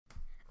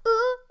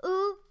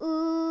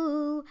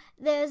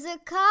There's a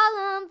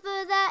column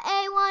for the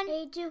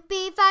A1, A2,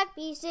 B5,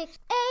 B6,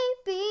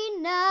 A,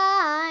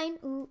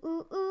 B9. Ooh,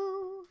 ooh,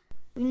 ooh.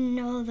 We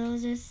know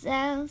those are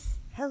cells.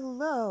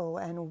 Hello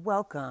and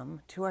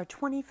welcome to our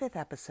 25th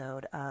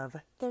episode of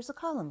There's a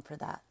Column for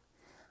That.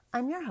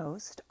 I'm your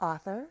host,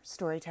 author,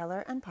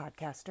 storyteller, and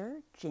podcaster,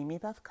 Jamie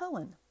Beth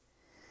Cohen.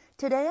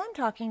 Today I'm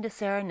talking to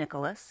Sarah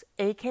Nicolas,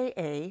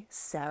 aka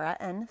Sarah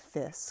N.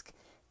 Fisk,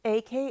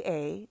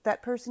 aka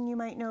that person you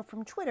might know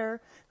from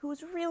Twitter who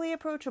is really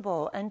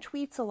approachable and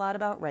tweets a lot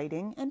about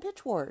writing and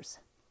pitch wars.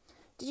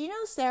 Did you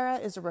know Sarah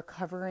is a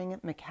recovering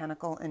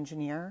mechanical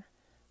engineer?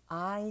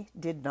 I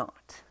did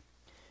not.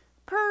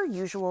 Per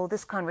usual,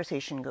 this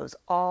conversation goes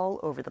all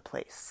over the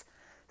place.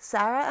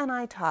 Sarah and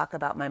I talk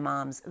about my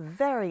mom's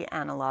very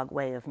analog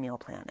way of meal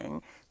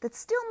planning that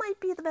still might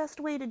be the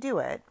best way to do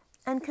it,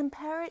 and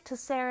compare it to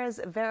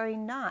Sarah's very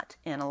not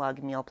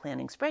analog meal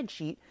planning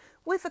spreadsheet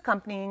with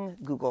accompanying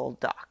Google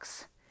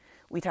Docs.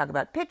 We talk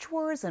about pitch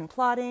wars and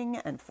plotting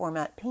and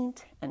format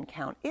paint and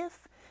count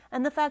if,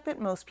 and the fact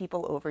that most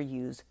people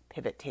overuse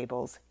pivot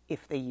tables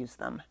if they use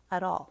them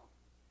at all.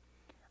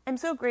 I'm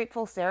so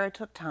grateful Sarah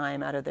took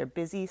time out of their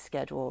busy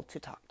schedule to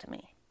talk to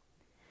me.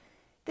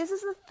 This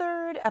is the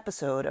third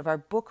episode of our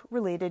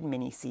book-related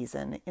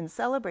mini-season in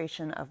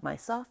celebration of my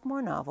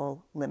sophomore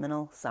novel,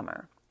 Liminal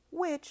Summer,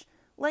 which,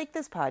 like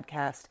this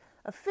podcast,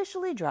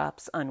 officially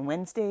drops on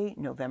Wednesday,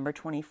 November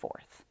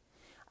 24th.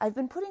 I've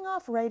been putting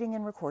off writing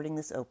and recording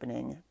this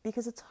opening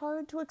because it's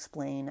hard to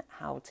explain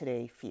how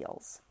today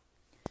feels.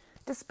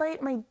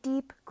 Despite my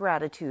deep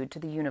gratitude to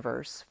the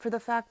universe for the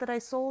fact that I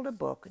sold a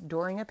book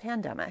during a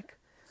pandemic,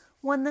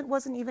 one that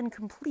wasn't even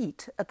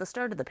complete at the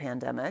start of the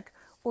pandemic,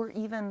 or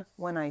even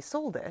when I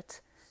sold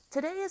it,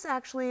 today is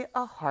actually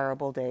a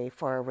horrible day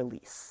for a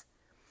release.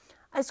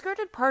 I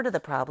skirted part of the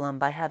problem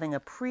by having a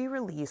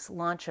pre-release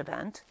launch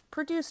event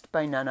produced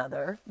by none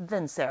other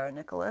than Sarah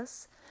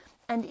Nicolas,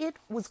 and it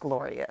was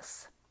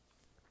glorious.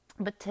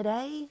 But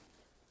today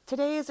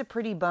is a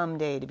pretty bum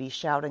day to be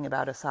shouting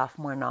about a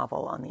sophomore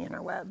novel on the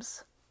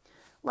interwebs.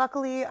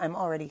 Luckily, I'm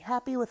already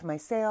happy with my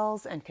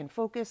sales and can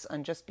focus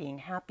on just being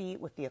happy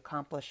with the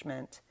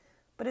accomplishment,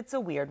 but it's a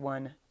weird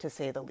one, to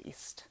say the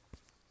least.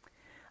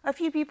 A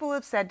few people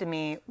have said to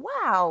me,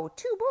 "Wow,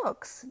 2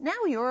 books,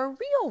 now you're a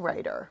real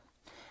writer."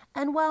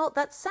 And while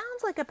that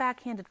sounds like a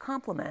backhanded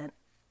compliment,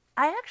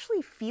 I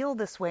actually feel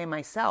this way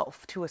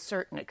myself to a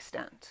certain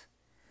extent.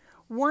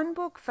 One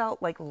book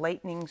felt like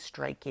lightning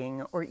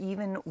striking or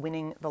even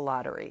winning the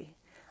lottery.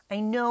 I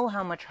know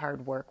how much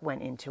hard work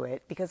went into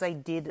it because I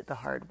did the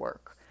hard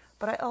work,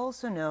 but I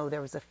also know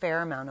there was a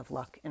fair amount of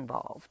luck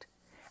involved.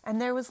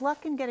 And there was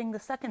luck in getting the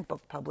second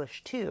book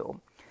published too,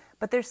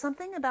 but there's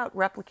something about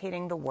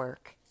replicating the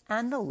work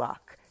and the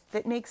luck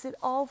that makes it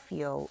all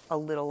feel a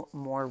little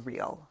more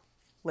real.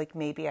 Like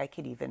maybe I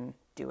could even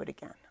do it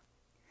again.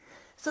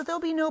 So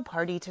there'll be no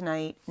party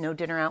tonight, no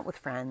dinner out with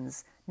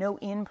friends, no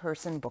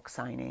in-person book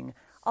signing.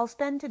 I'll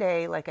spend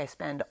today like I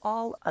spend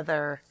all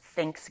other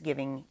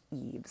Thanksgiving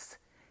Eves,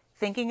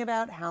 thinking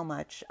about how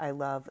much I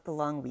love the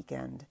long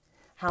weekend,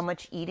 how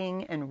much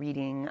eating and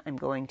reading I'm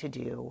going to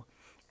do,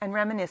 and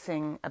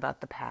reminiscing about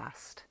the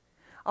past.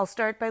 I'll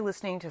start by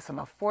listening to some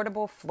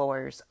affordable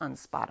floors on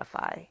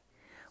Spotify.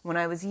 When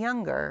I was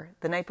younger,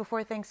 the night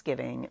before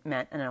Thanksgiving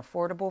meant an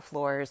affordable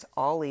floors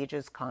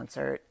all-ages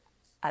concert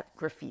at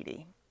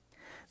Graffiti.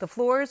 The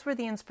Floors were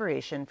the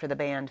inspiration for the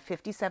band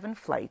 57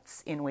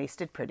 Flights in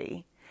Wasted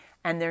Pretty,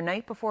 and their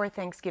night before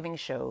Thanksgiving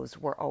shows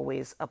were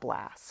always a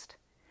blast.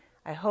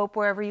 I hope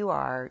wherever you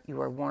are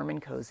warm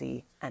and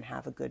cozy and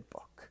have a good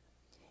book.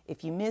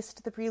 If you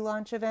missed the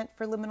pre-launch event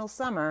for Liminal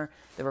Summer,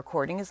 the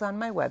recording is on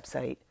my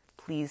website.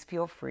 Please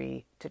feel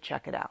free to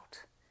check it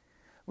out.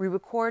 We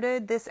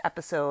recorded this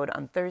episode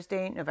on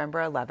Thursday, November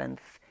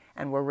 11th,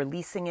 and we're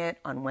releasing it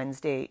on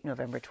Wednesday,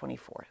 November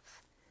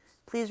 24th.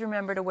 Please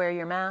remember to wear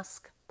your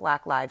mask.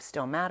 Black lives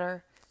still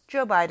matter.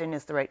 Joe Biden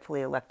is the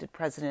rightfully elected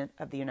president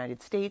of the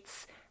United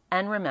States.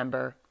 And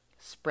remember,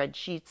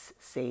 spreadsheets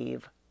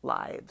save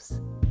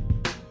lives.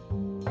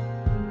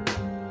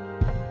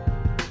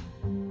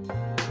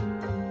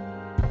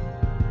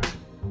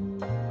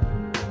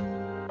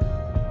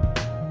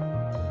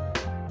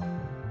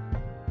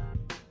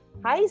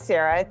 Hi,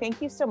 Sarah.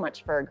 Thank you so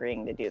much for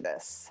agreeing to do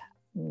this.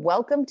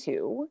 Welcome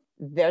to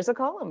There's a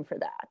Column for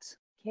That.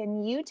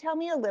 Can you tell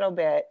me a little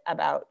bit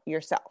about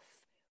yourself?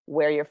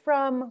 Where you're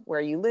from,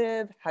 where you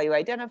live, how you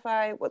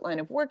identify, what line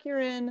of work you're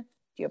in? Do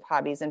you have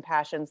hobbies and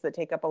passions that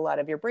take up a lot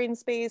of your brain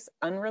space,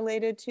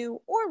 unrelated to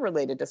or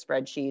related to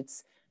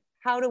spreadsheets?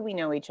 How do we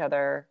know each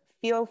other?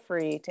 Feel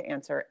free to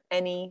answer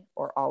any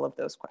or all of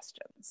those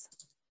questions.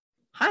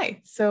 Hi,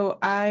 so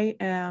I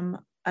am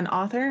an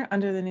author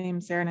under the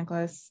name Sarah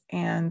Nicolas,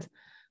 and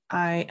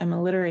I am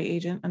a literary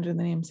agent under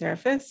the name Sarah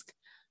Fisk.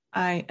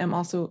 I am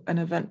also an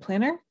event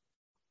planner,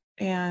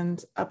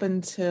 and up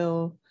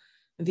until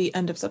the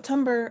end of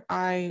September,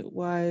 I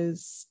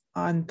was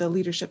on the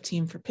leadership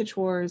team for Pitch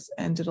Wars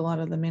and did a lot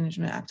of the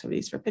management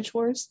activities for Pitch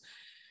Wars.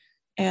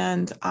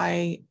 And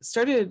I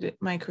started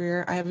my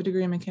career, I have a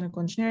degree in mechanical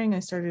engineering. I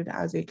started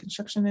as a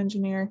construction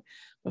engineer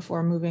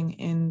before moving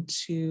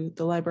into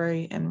the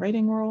library and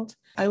writing world.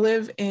 I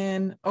live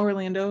in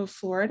Orlando,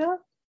 Florida.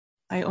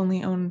 I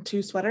only own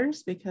 2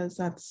 sweaters because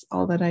that's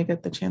all that I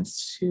get the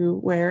chance to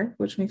wear,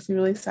 which makes me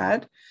really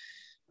sad.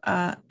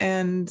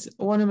 And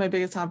one of my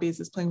biggest hobbies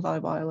is playing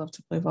volleyball. I love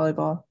to play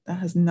volleyball. That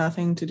has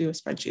nothing to do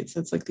with spreadsheets.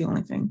 That's like the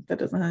only thing that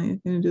doesn't have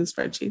anything to do with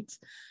spreadsheets.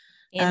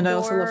 And I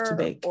also love to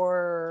bake.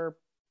 Or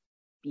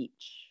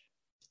beach?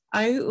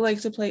 I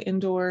like to play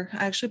indoor.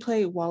 I actually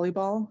play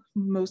volleyball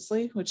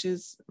mostly, which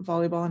is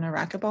volleyball in a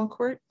racquetball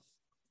court.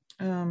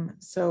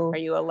 So are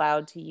you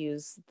allowed to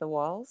use the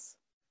walls?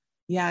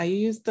 Yeah, you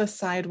use the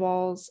side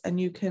walls and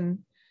you can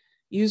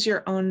use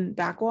your own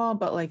back wall,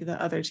 but like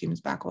the other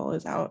team's back wall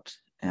is out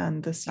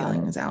and the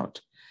ceiling is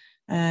out.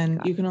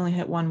 And you can only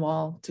hit one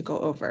wall to go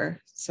over.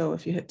 So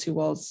if you hit 2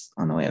 walls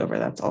on the way over,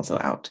 that's also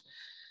out.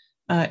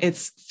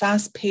 It's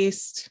fast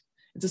paced.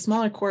 It's a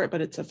smaller court,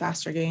 but it's a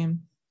faster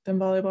game than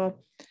volleyball.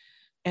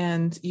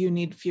 And you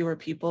need fewer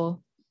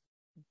people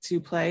to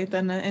play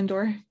than an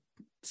indoor.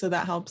 So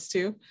that helps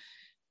too.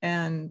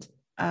 And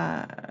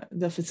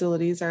the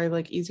facilities are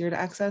like easier to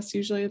access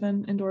usually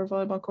than indoor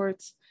volleyball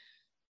courts.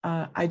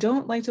 I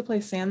don't like to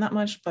play sand that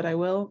much, but I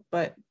will,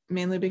 but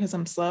mainly because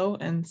I'm slow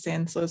and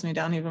sand slows me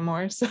down even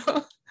more. So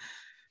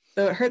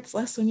it hurts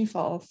less when you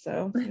fall.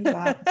 So there's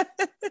that.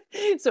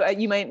 So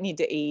you might need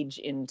to age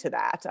into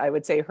that. I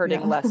would say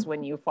hurting less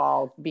when you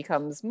fall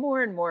becomes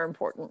more and more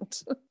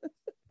important. Cool.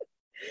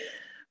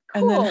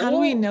 And then how do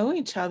we know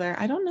each other?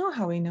 I don't know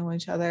how we know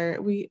each other.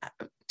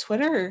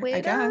 Twitter,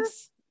 I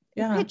guess.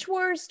 Yeah. Pitch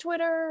Wars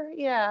Twitter.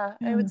 Yeah,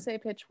 I would say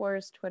Pitch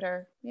Wars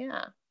Twitter.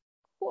 Yeah.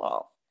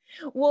 Cool.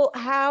 Well,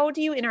 how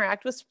do you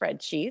interact with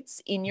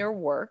spreadsheets in your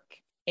work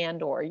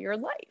and or your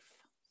life?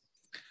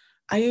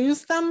 I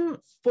use them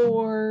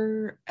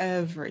for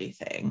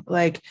everything.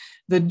 Like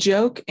the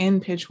joke in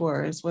Pitch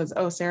Wars was,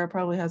 oh, Sarah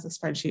probably has a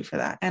spreadsheet for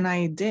that. And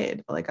I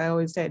did, like I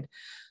always did.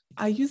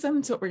 I use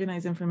them to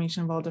organize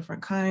information of all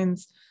different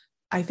kinds.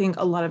 I think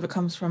a lot of it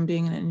comes from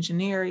being an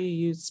engineer. You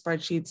use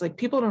spreadsheets. Like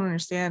people don't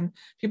understand.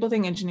 People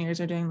think engineers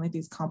are doing like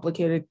these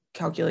complicated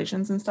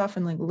calculations and stuff.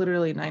 And like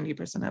literally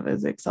 90% of it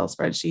is Excel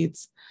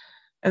spreadsheets,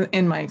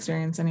 in my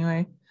experience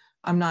anyway.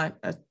 I'm not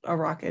a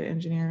rocket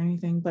engineer or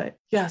anything, but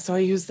yeah, so I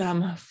use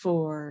them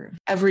for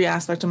every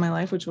aspect of my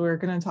life, which we're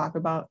going to talk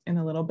about in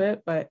a little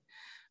bit. But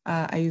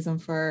I use them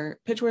for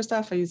pitchware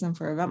stuff. I use them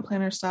for event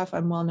planner stuff.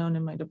 I'm well known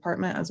in my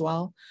department as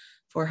well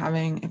for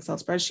having Excel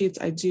spreadsheets.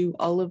 I do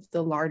all of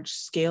the large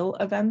scale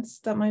events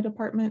that my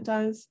department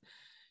does.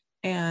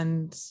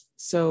 And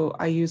so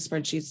I use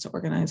spreadsheets to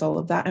organize all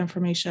of that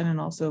information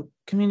and also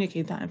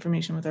communicate that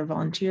information with our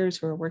volunteers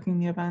who are working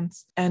the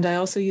events. And I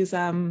also use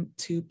them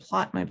to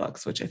plot my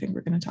books, which I think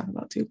we're going to talk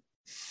about too.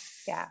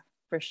 Yeah,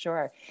 for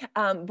sure.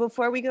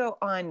 Before we go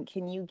on,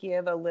 can you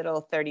give a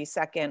little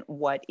 30-second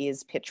what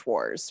is Pitch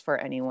Wars for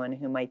anyone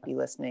who might be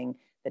listening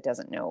that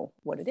doesn't know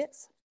what it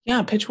is?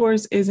 Yeah, Pitch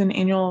Wars is an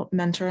annual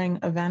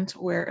mentoring event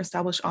where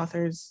established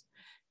authors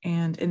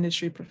and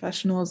industry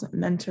professionals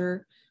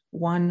mentor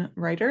one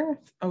writer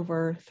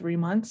over 3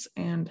 months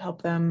and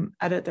help them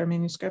edit their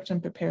manuscript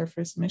and prepare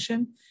for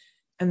submission.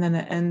 And then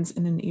it ends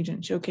in an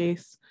agent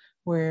showcase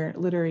where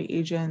literary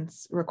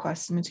agents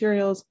request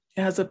materials.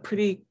 It has a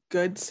pretty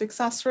good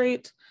success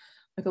rate.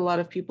 Like a lot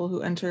of people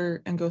who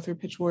enter and go through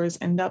Pitch Wars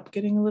end up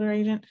getting a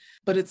literary agent,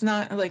 but it's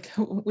not like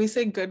we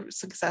say good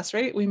success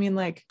rate. We mean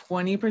like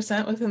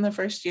 20% within the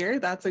first year.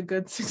 That's a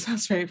good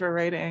success rate for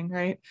writing,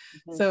 right?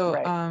 Mm-hmm. So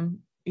right.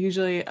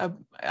 Usually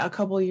a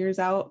couple of years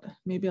out,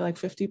 maybe like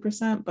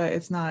 50%, but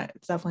it's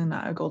definitely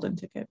not a golden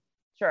ticket.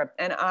 Sure.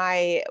 And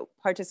I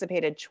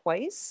participated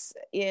twice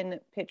in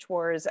Pitch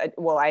Wars.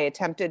 Well, I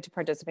attempted to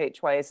participate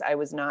twice. I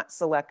was not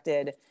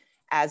selected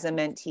as a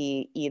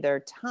mentee either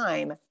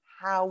time.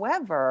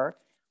 However,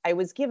 I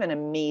was given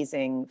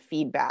amazing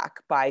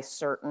feedback by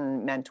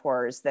certain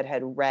mentors that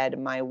had read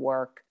my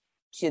work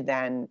to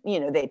then,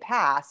 they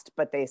passed,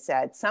 but they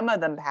said some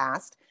of them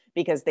passed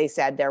because they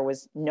said there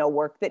was no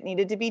work that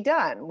needed to be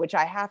done, which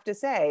I have to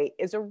say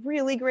is a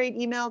really great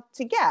email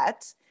to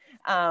get.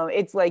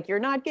 It's like, you're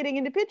not getting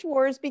into Pitch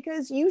Wars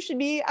because you should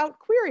be out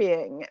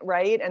querying,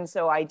 right? And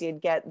so I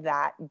did get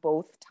that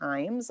both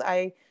times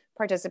I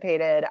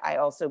participated. I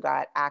also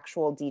got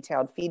actual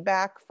detailed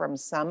feedback from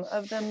some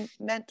of the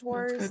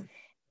mentors.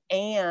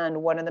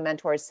 And one of the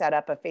mentors set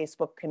up a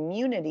Facebook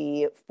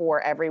community for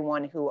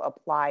everyone who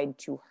applied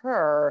to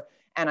her.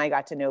 And I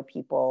got to know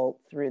people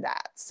through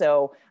that.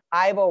 So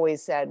I've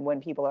always said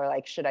when people are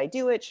like, should I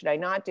do it? Should I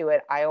not do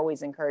it? I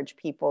always encourage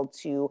people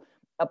to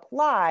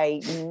apply,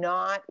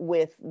 not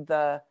with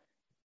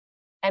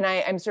and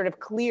I'm sort of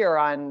clear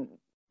on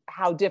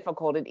how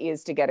difficult it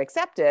is to get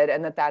accepted,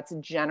 and that's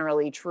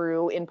generally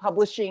true in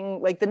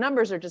publishing. Like the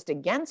numbers are just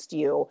against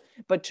you,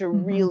 but to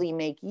really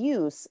make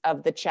use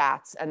of the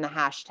chats and the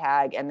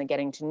hashtag and the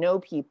getting to know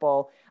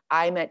people.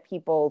 I met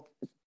people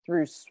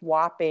through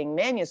swapping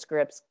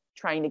manuscripts,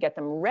 trying to get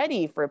them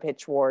ready for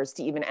Pitch Wars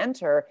to even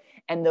enter.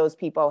 And those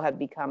people have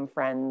become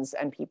friends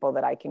and people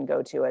that I can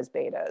go to as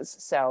betas.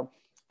 So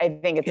I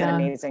think it's an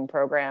amazing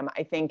program.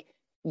 I think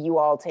you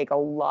all take a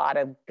lot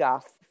of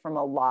guff from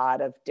a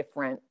lot of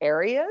different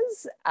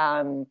areas.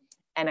 And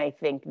I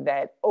think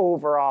that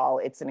overall,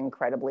 it's an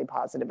incredibly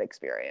positive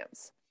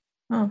experience.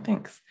 Oh,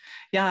 thanks.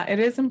 Yeah, it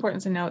is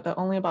important to note that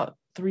only about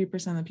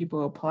 3% of the people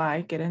who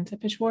apply get into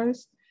Pitch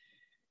Wars.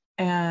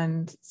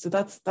 And so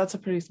that's a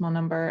pretty small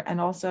number. And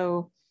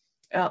also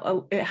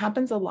it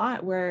happens a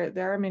lot where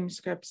there are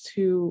manuscripts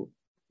who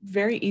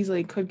very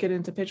easily could get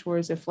into Pitch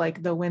Wars if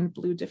like the wind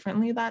blew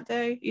differently that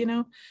day, you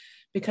know,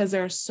 because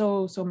there are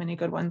so many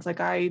good ones. Like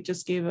I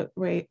just gave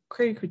away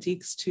query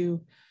critiques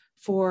to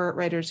 4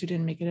 writers who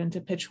didn't make it into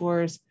Pitch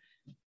Wars.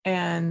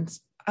 And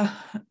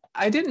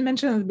I didn't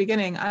mention at the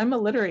beginning, I'm a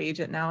literary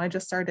agent now. I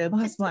just started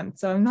last month,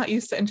 so I'm not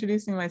used to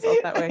introducing myself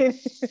that way.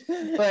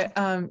 But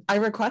I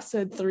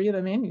requested 3 of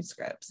the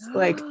manuscripts.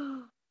 Like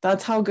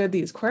that's how good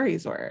these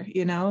queries were,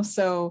 you know?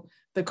 So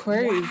the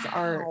queries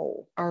are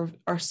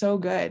so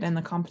good and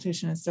the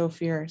competition is so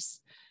fierce.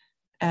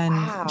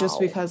 And just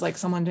because like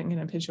someone didn't get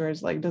in Pitch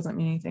Wars like doesn't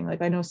mean anything.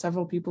 Like I know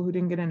several people who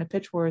didn't get into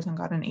Pitch Wars and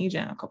got an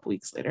agent a couple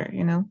weeks later,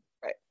 you know?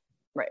 Right.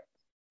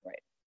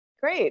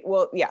 Great.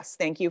 Well, yes,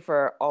 thank you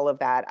for all of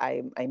that.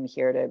 I'm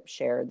here to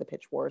share the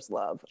Pitch Wars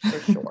love for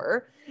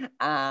sure.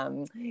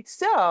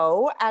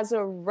 So as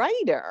a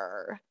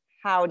writer,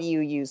 how do you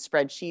use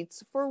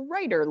spreadsheets for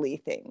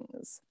writerly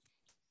things?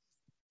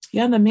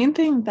 Yeah, the main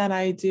thing that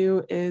I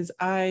do is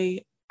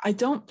I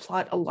don't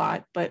plot a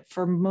lot, but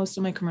for most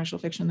of my commercial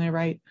fiction that I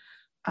write,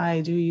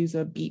 I do use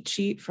a beat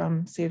sheet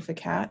from Save the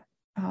Cat.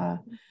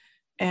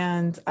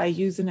 And I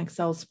use an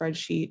Excel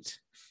spreadsheet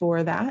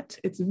for that.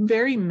 It's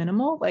very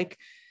minimal. Like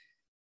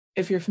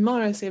if you're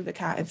familiar with Save the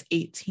Cat, it's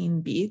 18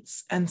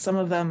 beats and some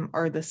of them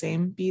are the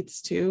same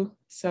beats too.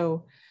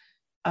 So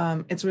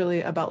it's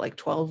really about like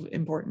 12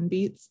 important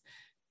beats.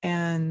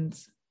 And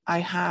I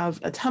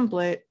have a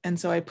template. And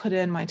so I put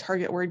in my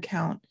target word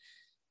count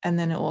and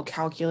then it will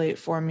calculate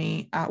for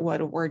me at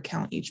what a word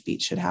count each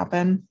beat should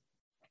happen.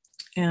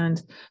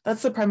 And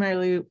that's the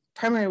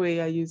primary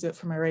way I use it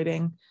for my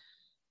writing.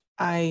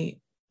 I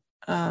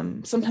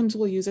sometimes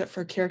will use it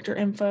for character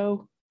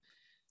info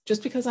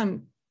just because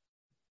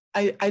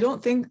I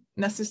don't think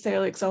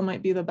necessarily Excel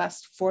might be the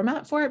best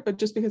format for it, but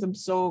just because I'm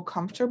so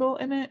comfortable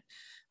in it,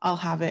 I'll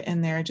have it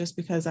in there just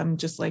because I'm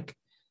just like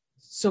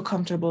so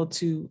comfortable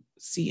to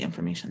see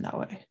information that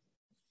way.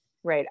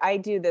 Right. I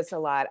do this a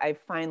lot. I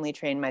finally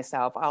trained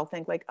myself. I'll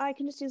think like, oh, I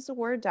can just use a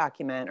Word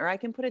document or I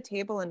can put a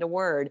table into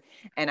Word,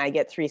 and I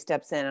get 3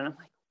 steps in and I'm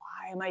like,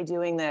 why am I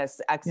doing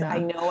this? I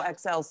know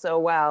Excel so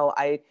well.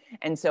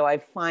 And so I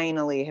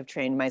finally have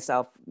trained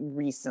myself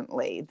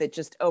recently that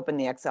just open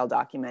the Excel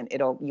document.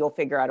 You'll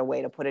figure out a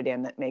way to put it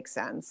in that makes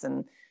sense.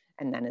 And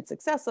then it's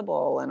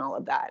accessible and all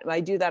of that. I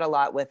do that a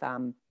lot with,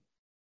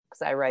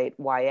 because I write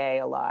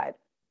YA a lot,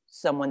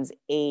 someone's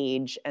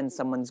age and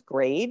someone's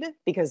grade,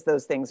 because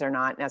those things are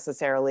not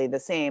necessarily the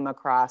same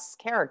across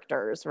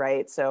characters,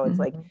 right? So it's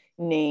like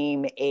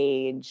name,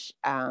 age,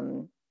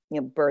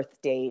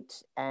 birth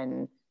date,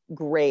 and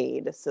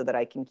grade, so that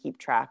I can keep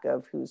track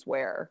of who's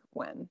where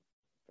when,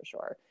 for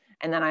sure.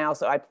 And then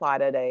I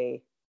plotted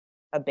a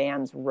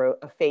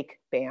fake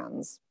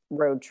band's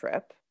road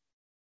trip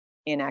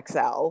in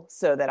Excel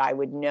so that I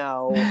would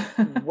know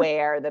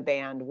where the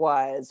band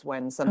was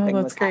when something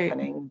was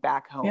happening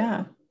back home.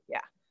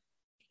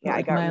 Yeah,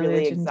 I got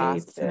really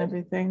exhausted and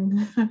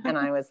everything. And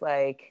I was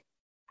like,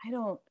 I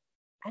don't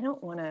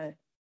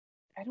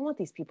want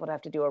these people to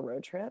have to do a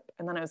road trip.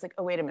 And then I was like,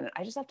 oh, wait a minute.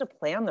 I just have to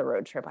plan the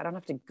road trip. I don't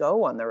have to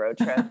go on the road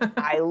trip.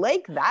 I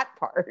like that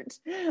part.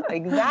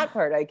 Like that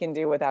part I can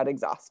do without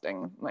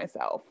exhausting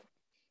myself.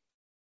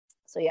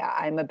 So yeah,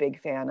 I'm a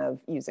big fan of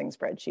using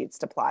spreadsheets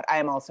to plot. I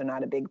am also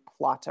not a big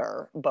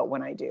plotter, but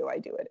when I do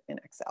it in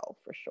Excel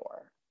for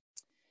sure.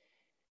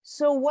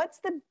 So what's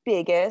the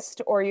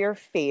biggest or your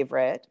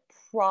favorite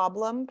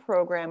problem,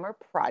 program, or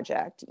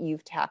project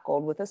you've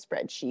tackled with a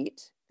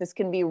spreadsheet? This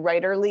can be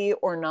writerly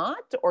or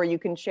not, or you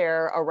can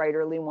share a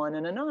writerly one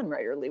and a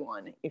non-writerly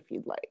one if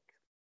you'd like.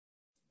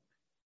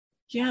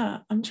 Yeah,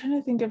 I'm trying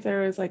to think if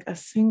there was like a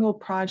single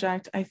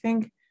project. I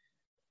think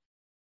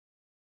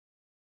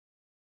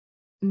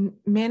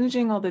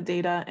managing all the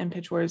data in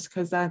Pitch Wars,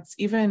 because that's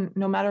even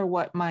no matter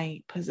what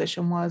my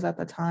position was at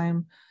the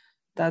time,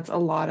 that's a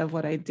lot of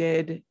what I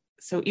did.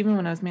 So even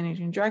when I was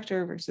managing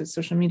director versus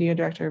social media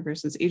director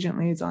versus agent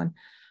liaison,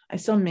 I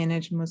still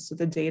managed most of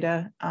the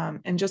data.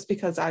 And just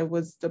because I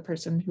was the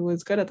person who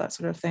was good at that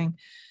sort of thing.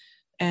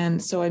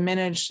 And so I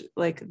managed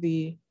like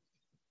the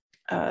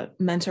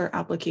mentor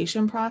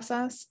application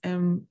process.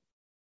 And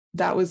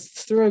that was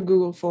through a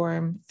Google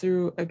form,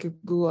 through a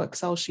Google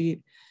Excel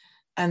sheet.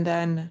 And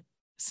then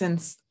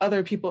since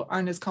other people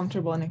aren't as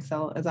comfortable in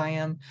Excel as I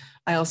am,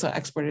 I also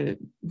exported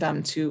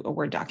them to a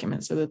Word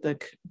document so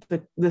that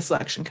the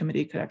selection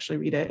committee could actually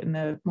read it in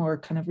a more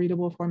kind of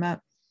readable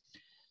format.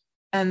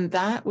 And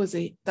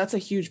that's a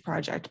huge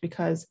project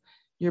because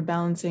you're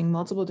balancing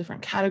multiple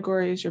different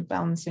categories, you're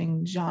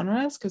balancing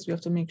genres, because we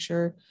have to make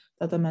sure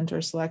that the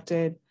mentors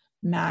selected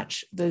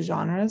match the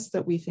genres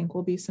that we think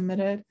will be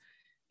submitted.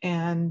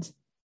 And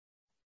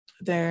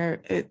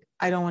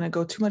I don't want to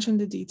go too much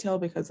into detail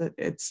because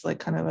it's like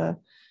kind of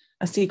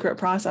a secret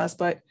process,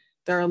 but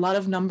there are a lot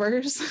of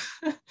numbers.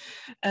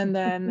 And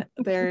then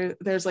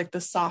there's like the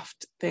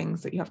soft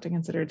things that you have to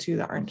consider too,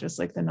 that aren't just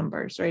like the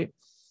numbers, right?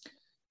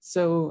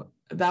 So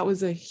that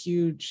was a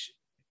huge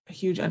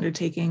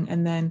undertaking.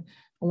 And then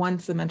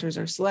once the mentors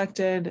are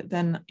selected,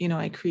 then,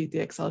 I create the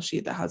Excel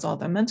sheet that has all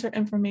the mentor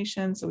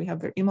information. So we have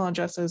their email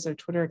addresses, their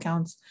Twitter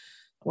accounts,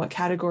 what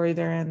category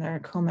they're in, their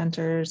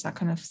co-mentors, that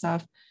kind of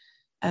stuff.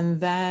 And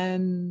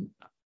then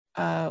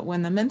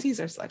when the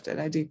mentees are selected,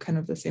 I do kind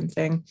of the same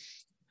thing.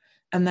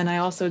 And then I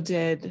always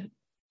did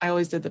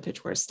the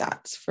Pitchware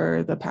stats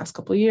for the past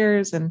couple of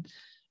years. And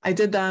I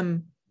did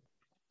them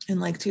in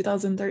like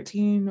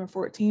 2013 or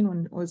 14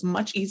 when it was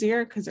much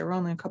easier because there were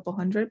only a couple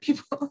hundred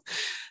people.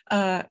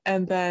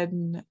 And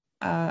then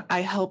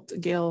I helped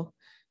Gail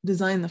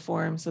design the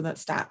form so that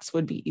stats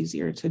would be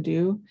easier to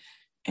do.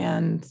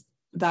 And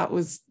that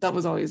was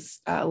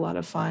always a lot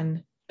of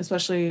fun,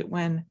 especially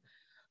when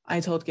I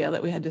told Gail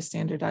that we had to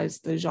standardize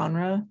the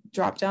genre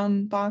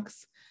drop-down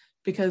box,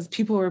 because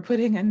people were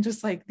putting in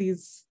just like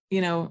these,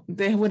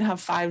 they would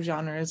have 5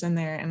 genres in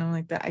there. And I'm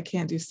like, that I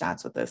can't do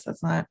stats with this.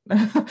 That's not,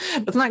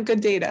 that's not good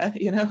data,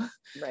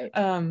 Right.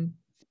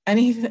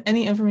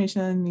 Any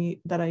information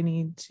that I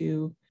need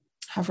to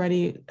have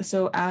ready.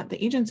 So at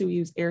the agency, we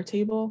use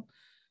Airtable,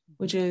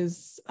 which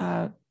is,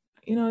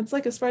 it's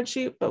like a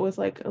spreadsheet, but with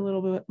like a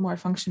little bit more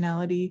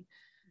functionality.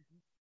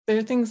 There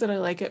are things that I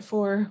like it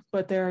for,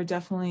 but there are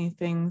definitely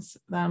things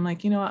that I'm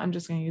like, I'm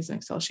just going to use an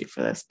Excel sheet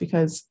for this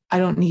because I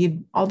don't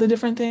need all the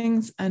different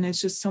things. And it's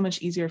just so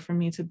much easier for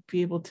me to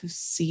be able to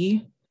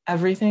see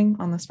everything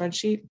on the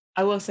spreadsheet.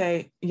 I will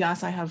say,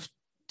 yes, I have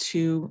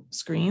 2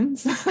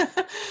 screens.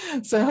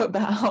 So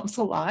that helps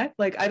a lot.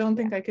 Like, I don't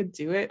think I could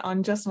do it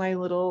on just my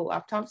little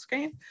laptop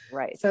screen.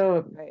 Right.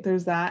 So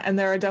there's that. And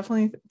there are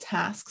definitely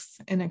tasks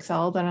in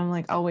Excel that I'm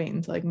like, I'll wait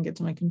until I can get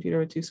to my computer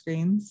with 2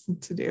 screens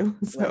to do.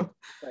 So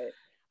right.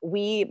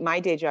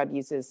 My day job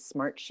uses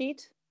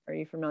Smartsheet. Are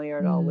you familiar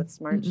at all with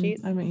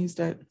Smartsheet? I haven't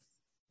used it.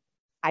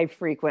 I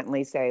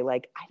frequently say,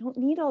 like, I don't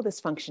need all this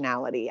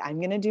functionality. I'm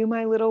going to do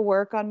my little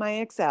work on my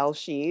Excel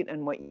sheet,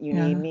 and what you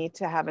need me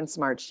to have in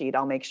Smartsheet,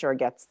 I'll make sure it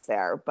gets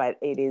there. But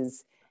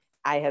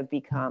I have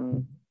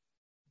become,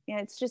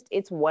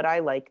 it's what I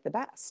like the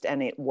best,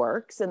 and it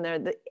works. And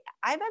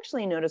I've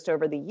actually noticed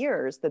over the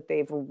years that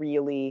they've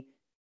really,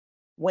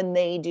 when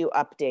they do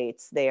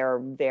updates, they are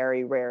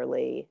very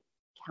rarely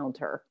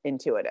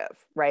counterintuitive,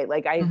 right?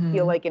 Like I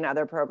feel like in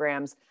other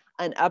programs,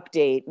 an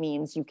update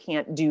means you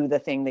can't do the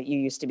thing that you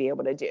used to be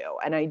able to do.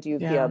 And I do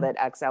feel that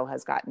Excel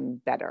has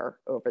gotten better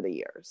over the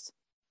years.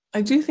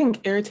 I do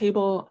think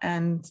Airtable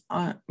and,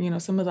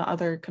 some of the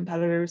other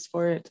competitors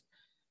for it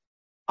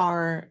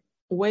are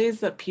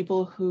ways that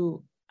people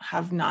who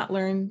have not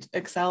learned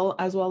Excel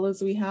as well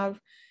as we have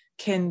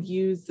can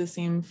use the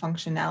same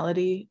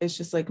functionality. It's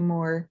just like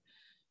more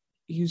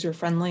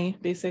user-friendly,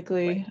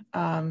 basically.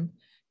 Right.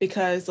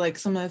 Because like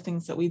some of the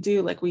things that we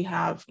do, like we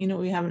have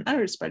an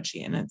editor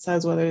spreadsheet and it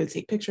says whether to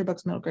take picture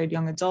books, middle grade,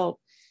 young adult.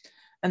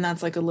 And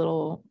that's like a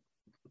little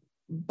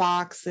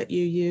box that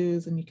you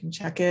use and you can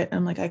check it.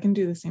 And like, I can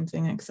do the same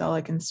thing in Excel.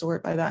 I can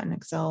sort by that in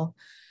Excel,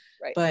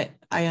 right. But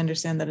I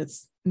understand that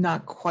it's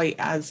not quite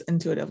as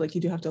intuitive. Like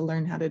you do have to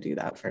learn how to do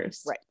that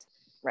first.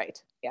 Right.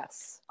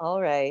 Yes.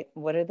 All right.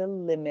 What are the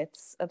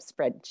limits of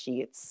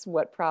spreadsheets?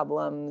 What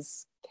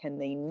problems can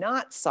they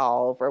not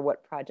solve, or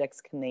what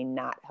projects can they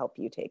not help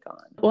you take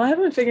on? Well, I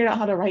haven't figured out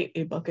how to write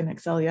a book in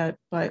Excel yet,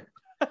 but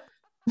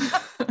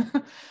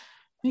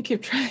you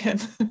keep trying.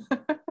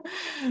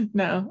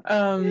 No.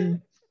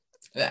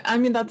 I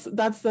mean,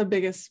 that's the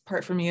biggest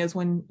part for me is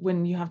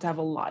when you have to have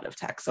a lot of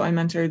text. So I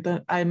mentioned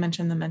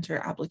the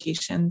mentor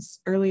applications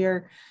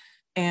earlier,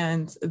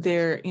 and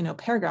they're,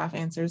 paragraph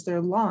answers,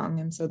 they're long.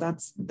 And so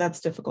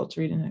that's difficult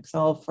to read in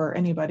Excel for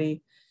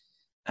anybody.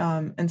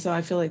 And so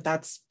I feel like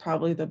that's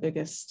probably the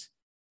biggest.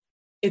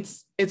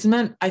 It's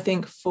meant, I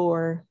think,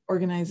 for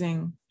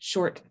organizing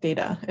short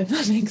data, if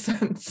that makes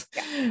sense.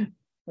 Yeah.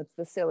 What's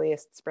the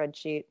silliest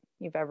spreadsheet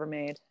you've ever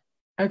made?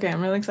 Okay,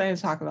 I'm really excited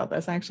to talk about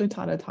this. I actually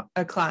taught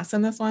a class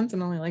in this once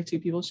and only like 2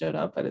 people showed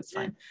up, but it's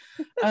fine.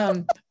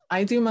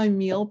 I do my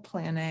meal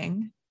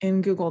planning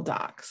in Google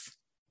Docs.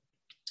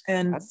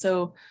 And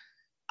so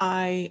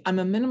I'm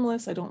a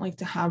minimalist. I don't like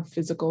to have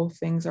physical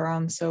things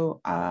around.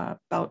 So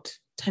about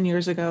 10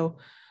 years ago,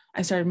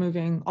 I started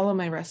moving all of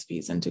my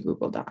recipes into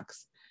Google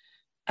Docs.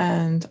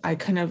 And I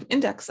kind of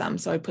index them.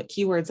 So I put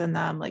keywords in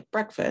them like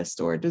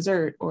breakfast or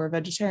dessert or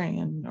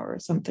vegetarian or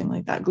something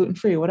like that,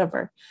 gluten-free,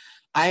 whatever.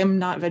 I am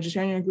not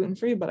vegetarian or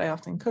gluten-free, but I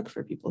often cook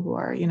for people who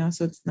are,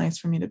 so it's nice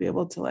for me to be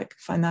able to like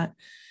find that.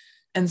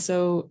 And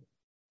so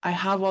I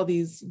have all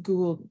these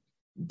Google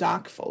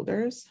Doc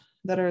folders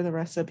that are the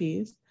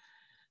recipes.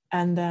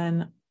 And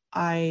then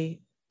I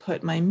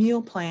put my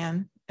meal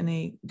plan in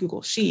a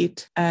Google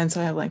sheet. And so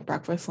I have like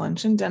breakfast,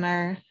 lunch, and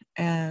dinner.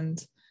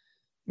 And,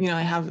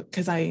 I have,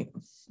 because I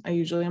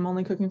usually am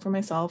only cooking for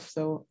myself.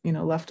 So,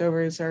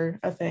 leftovers are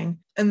a thing.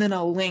 And then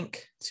I'll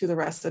link to the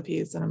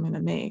recipes that I'm going to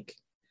make.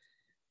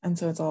 And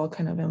so it's all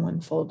kind of in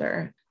one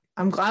folder.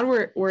 I'm glad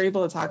we're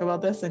able to talk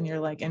about this and you're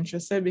like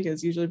interested,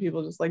 because usually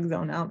people just like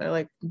zone out. They're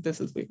like, this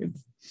is weird.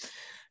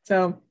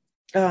 So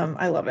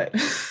I love it.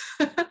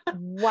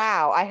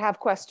 Wow. I have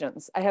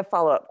questions. I have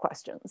follow-up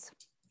questions.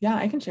 Yeah,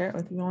 I can share it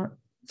with you if you want.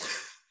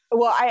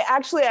 Well,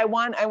 I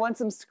want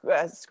some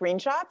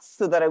screenshots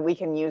so that we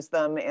can use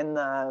them in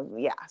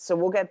so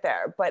we'll get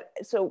there. But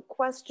so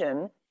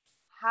question,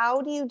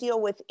 how do you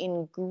deal with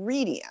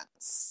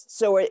ingredients?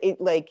 So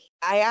I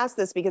asked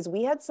this because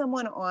we had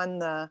someone on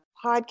the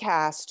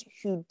podcast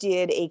who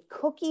did a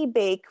cookie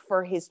bake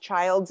for his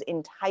child's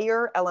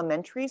entire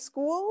elementary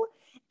school.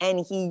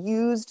 And he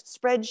used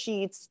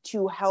spreadsheets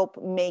to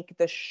help make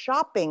the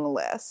shopping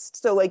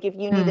list. So like if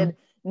you needed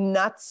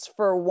nuts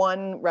for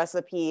one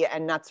recipe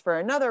and nuts for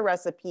another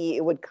recipe,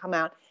 it would come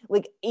out.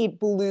 Like, it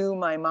blew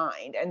my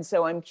mind. And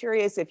so I'm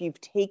curious if you've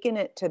taken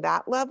it to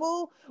that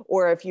level,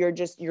 or if you're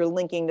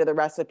linking to the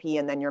recipe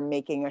and then you're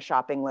making a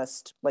shopping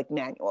list like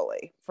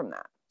manually from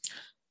that.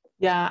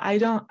 Yeah,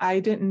 I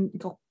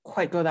didn't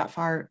quite go that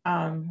far.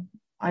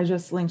 I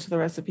just linked to the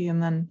recipe,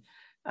 and then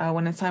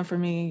when it's time for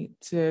me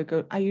to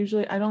go, I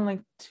don't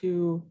like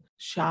to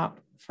shop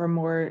for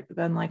more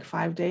than like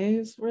 5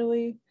 days,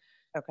 really.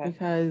 Okay.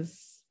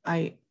 Because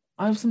I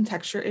have some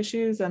texture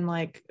issues, and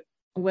like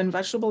when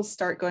vegetables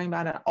start going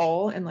bad at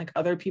all and like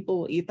other people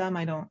will eat them,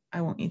 I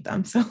won't eat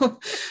them. So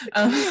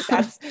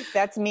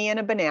that's me and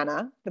a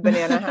banana. The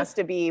banana has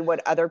to be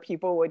what other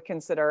people would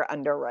consider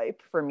underripe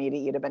for me to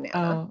eat a banana.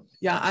 Oh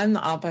yeah, I'm the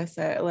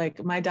opposite.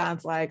 Like my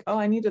dad's like, oh,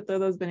 I need to throw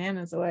those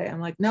bananas away.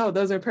 I'm like, no,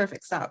 those are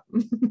perfect. Stop.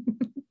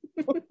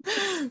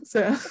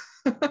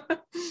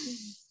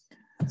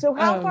 So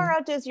how far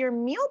out does your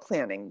meal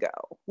planning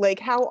go? Like,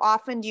 how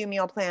often do you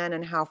meal plan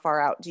and how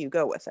far out do you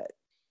go with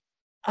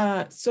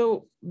it?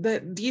 So the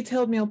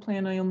detailed meal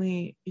plan, I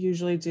only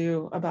usually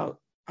do about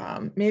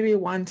maybe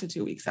 1 to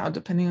 2 weeks out,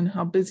 depending on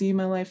how busy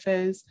my life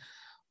is.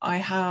 I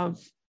have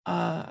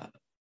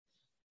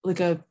like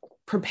a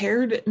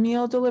prepared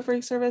meal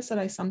delivery service that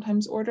I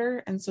sometimes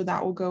order. And so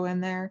that will go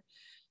in there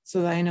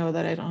so that I know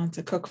that I don't have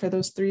to cook for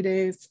those 3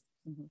 days.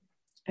 Mm-hmm.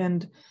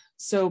 And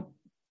so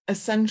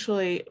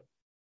essentially,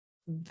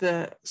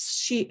 the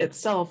sheet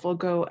itself will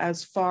go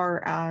as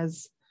far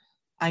as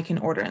I can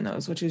order in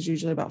those, which is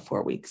usually about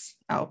 4 weeks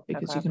out,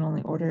 because you can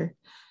only order,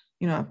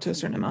 up to a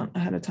certain amount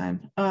ahead of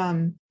time.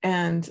 And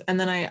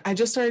then I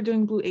just started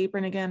doing Blue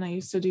Apron again. I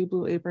used to do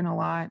Blue Apron a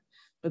lot,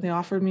 but they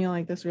offered me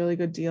like this really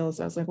good deal.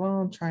 So I was like, well,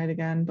 I'll try it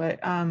again. But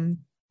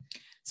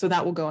so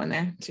that will go in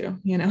there too,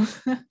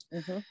 Mm-hmm.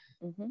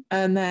 Mm-hmm.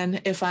 And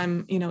then if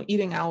I'm,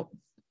 eating out,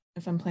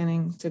 if I'm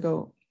planning to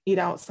go eat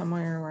out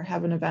somewhere or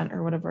have an event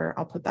or whatever,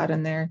 I'll put that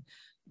in there.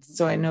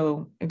 So I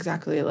know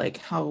exactly like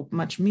how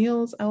much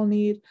meals I'll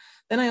need.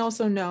 Then I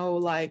also know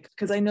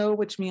because I know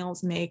which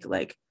meals make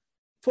like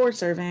 4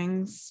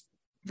 servings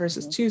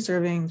versus 2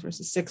 servings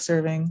versus 6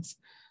 servings.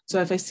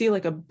 So if I see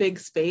like a big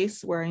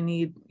space where I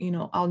need,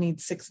 I'll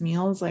need 6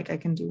 meals, like I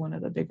can do one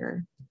of the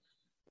bigger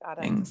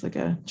things, like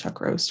a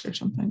chuck roast or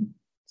something.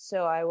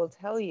 So I will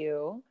tell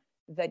you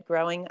that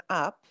growing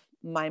up,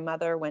 my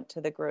mother went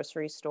to the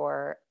grocery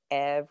store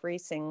every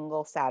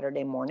single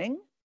Saturday morning,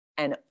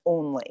 and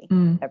only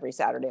every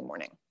Saturday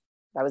morning.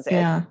 That was it.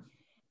 Yeah.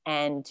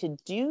 And to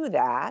do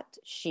that,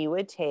 she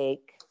would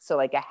take,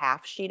 like a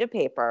half sheet of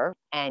paper,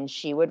 and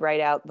she would write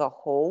out the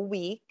whole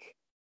week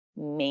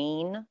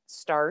main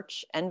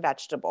starch and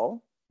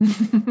vegetable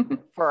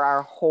for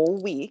our whole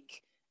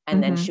week.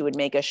 And then she would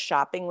make a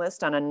shopping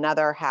list on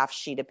another half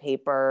sheet of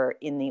paper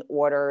in the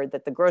order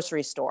that the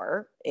grocery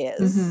store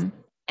is.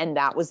 And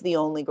that was the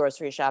only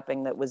grocery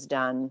shopping that was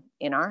done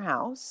in our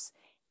house.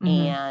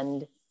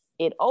 And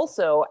it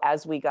also,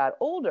 as we got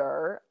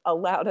older,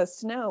 allowed us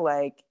to know,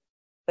 like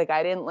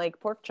I didn't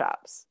like pork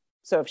chops.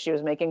 So if she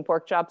was making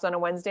pork chops on a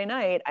Wednesday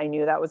night, I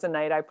knew that was a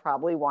night I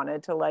probably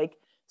wanted to like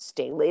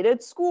stay late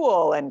at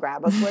school and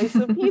grab a slice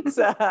of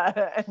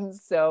pizza. And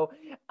so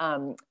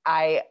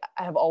I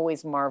have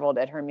always marveled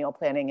at her meal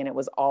planning, and it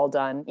was all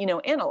done,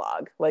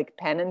 analog, like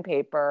pen and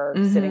paper,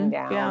 sitting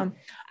down. Yeah.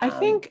 I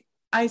think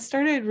I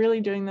started really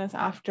doing this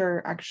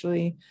after,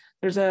 actually,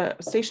 there's a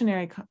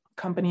stationery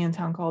company in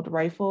town called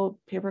Rifle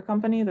Paper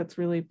Company that's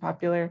really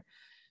popular.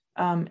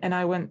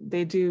 And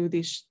they do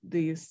these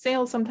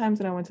sales sometimes,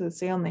 and I went to the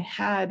sale, and they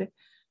had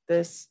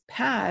this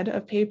pad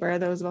of paper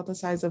that was about the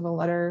size of a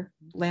letter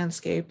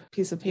landscape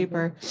piece of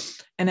paper.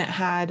 And it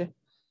had,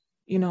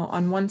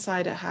 on one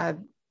side it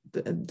had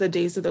the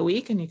days of the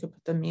week, and you could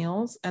put the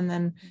meals, and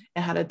then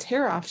it had a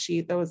tear off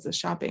sheet that was the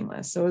shopping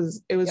list. So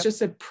it was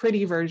just a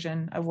pretty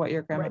version of what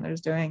your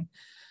grandmother's doing.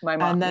 My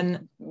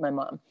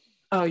mom.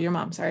 Oh, your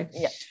mom, sorry.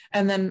 Yeah.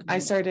 And then I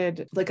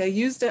started, I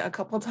used it a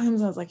couple of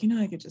times. I was like,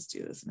 I could just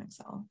do this in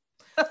Excel.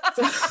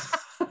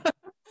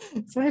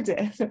 So I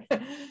did. So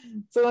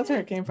that's where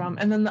it came from.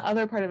 And then the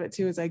other part of it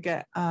too is I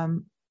get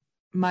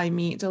my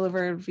meat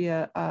delivered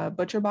via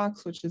Butcher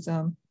Box, which is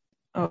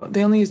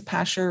they only use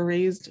pasture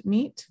raised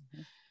meat.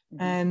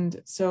 Mm-hmm.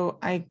 And so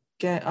I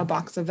get a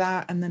box of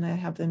that, and then I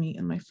have the meat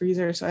in my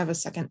freezer. So I have a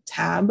second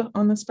tab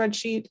on the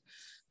spreadsheet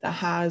that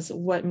has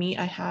what meat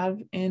I have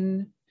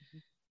in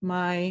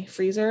my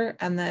freezer.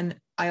 And then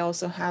I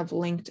also have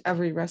linked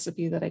every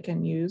recipe that I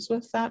can use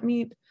with that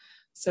meat.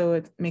 So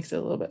it makes it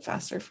a little bit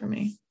faster for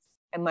me.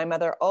 And my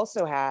mother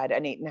also had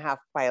an 8.5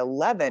 by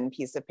 11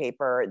 piece of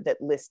paper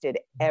that listed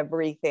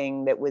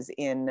everything that was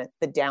in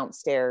the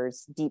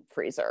downstairs deep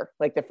freezer,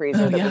 like the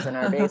freezer that was in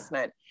our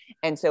basement.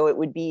 And so it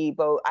would be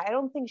both. I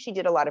don't think she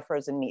did a lot of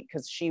frozen meat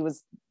because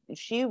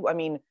I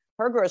mean,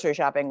 her grocery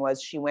shopping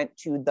was she went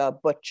to the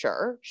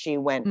butcher, she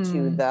went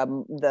to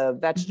the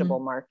vegetable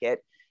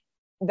market.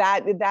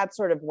 That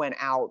sort of went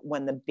out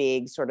when the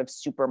big sort of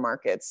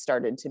supermarkets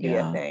started to be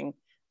a thing.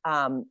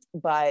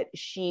 But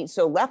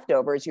so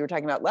leftovers, you were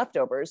talking about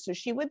leftovers. So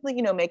she would,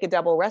 make a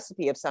double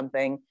recipe of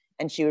something,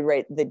 and she would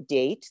write the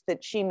date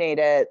that she made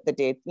it, the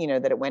date,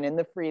 that it went in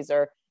the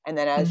freezer. And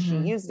then as she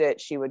used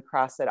it, she would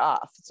cross it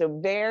off. So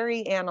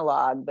very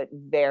analog, but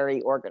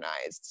very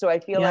organized. So I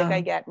feel like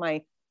I get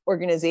my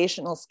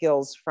organizational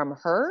skills from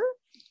her,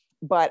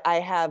 but I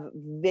have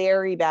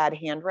very bad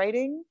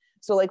handwriting.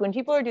 So like when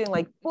people are doing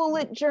like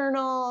bullet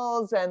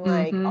journals and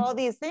like all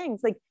these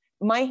things, like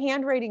my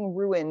handwriting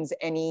ruins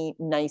any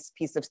nice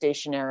piece of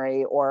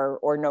stationery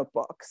or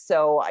notebook.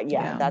 So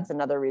that's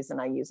another reason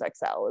I use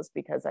Excel, is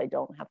because I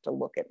don't have to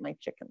look at my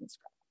chicken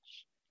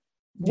scratch,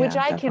 which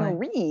I can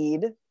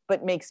read,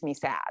 but makes me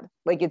sad.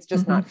 Like it's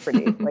just not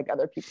pretty like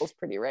other people's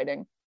pretty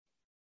writing.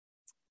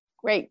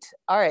 Great.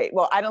 All right.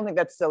 Well, I don't think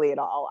that's silly at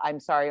all. I'm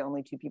sorry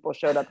only 2 people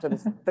showed up to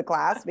the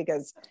class,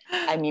 because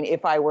I mean,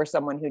 if I were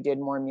someone who did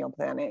more meal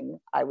planning,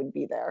 I would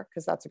be there,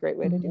 because that's a great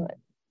way to do it.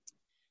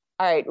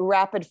 All right,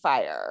 rapid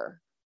fire.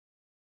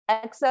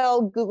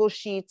 Excel, Google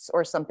Sheets,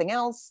 or something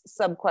else?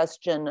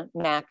 Sub-question,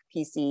 Mac,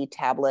 PC,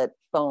 tablet,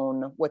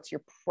 phone. What's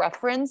your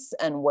preference,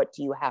 and what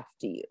do you have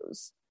to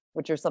use?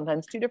 Which are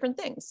sometimes 2 different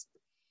things.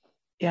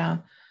 Yeah,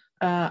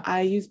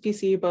 I use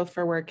PC both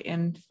for work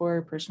and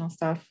for personal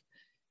stuff.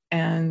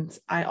 And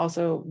I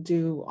also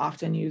do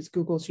often use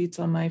Google Sheets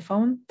on my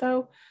phone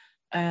though.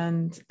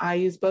 And I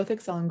use both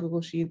Excel and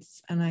Google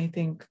Sheets. And I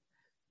think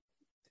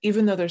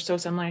even though they're so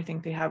similar, I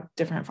think they have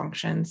different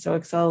functions. So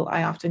Excel,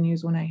 I often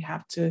use when I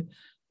have to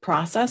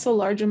process a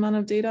large amount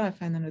of data. I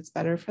find that it's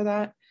better for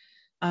that.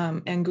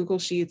 And Google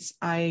Sheets,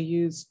 I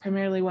use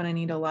primarily when I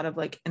need a lot of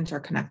like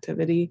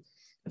interconnectivity,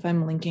 if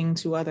I'm linking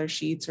to other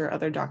sheets or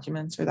other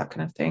documents or that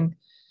kind of thing.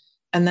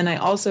 And then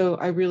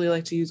I really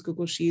like to use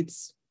Google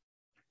Sheets.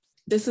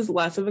 This is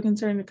less of a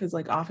concern because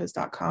like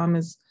office.com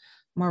is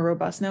more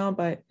robust now,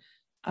 but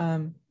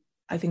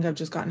I think I've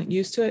just gotten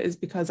used to it, is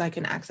because I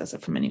can access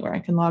it from anywhere. I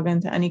can log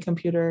into any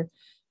computer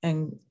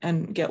and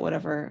get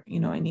whatever,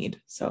 I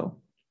need. So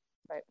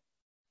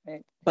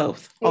right.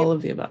 Both, all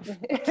of the above.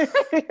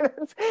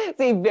 It's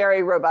a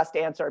very robust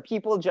answer.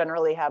 People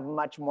generally have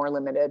much more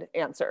limited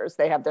answers.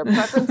 They have their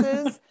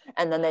preferences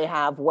and then they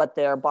have what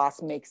their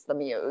boss makes them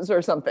use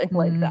or something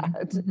like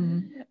that.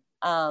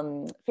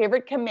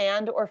 Favorite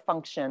command or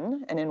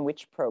function, and in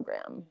which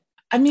program?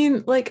 I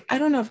mean, like, I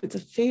don't know if it's a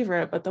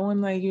favorite, but the one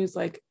that I use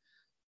like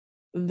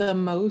the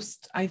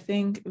most, I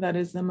think that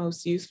is the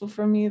most useful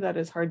for me, that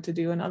is hard to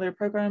do in other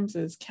programs,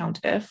 is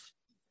count if.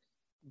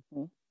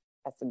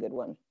 That's a good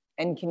one.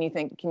 And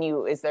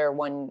is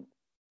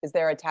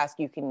there a task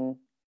you can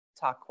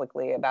talk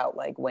quickly about,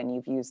 like when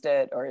you've used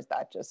it, or is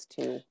that just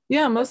too?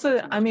 Yeah,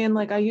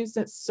 I used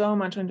it so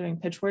much when doing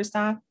Pitchfork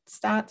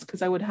stats,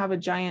 because I would have a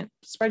giant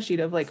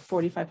spreadsheet of like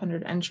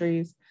 4,500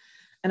 entries,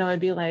 and I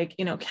would be like,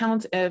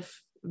 count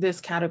if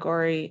this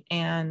category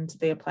and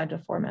they applied to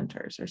 4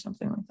 mentors or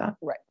something like that.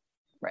 Right.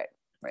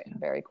 Yeah.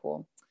 Very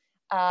cool.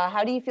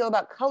 How do you feel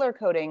about color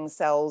coding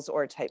cells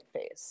or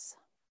typeface?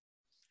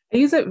 I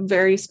use it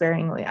very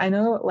sparingly. I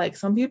know like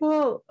some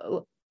people,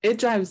 it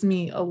drives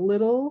me a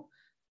little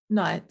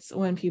nuts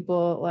when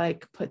people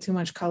like put too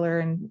much color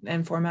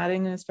and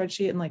formatting in a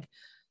spreadsheet. And like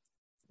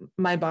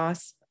my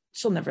boss,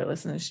 she'll never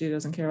listen to this. She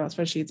doesn't care about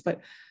spreadsheets,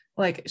 but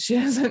like she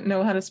doesn't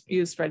know how to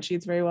use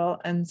spreadsheets very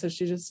well. And so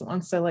she just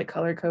wants to like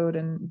color code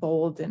and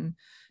bold and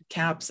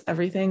caps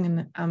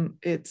everything. And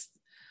it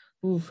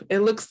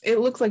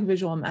looks like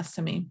visual mess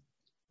to me.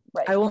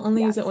 Right. I will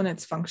only use it when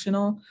it's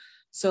functional.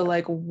 So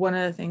like one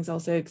of the things I'll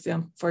say,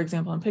 for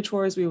example, in Pitch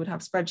Wars, we would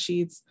have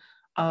spreadsheets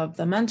of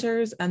the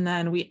mentors, and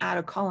then we add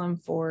a column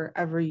for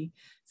every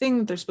thing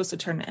that they're supposed to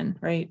turn in,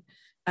 right?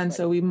 And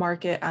so we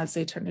mark it as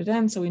they turn it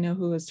in, so we know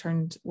who has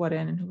turned what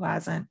in and who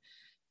hasn't.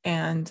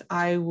 And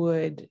I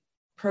would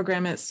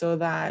program it so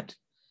that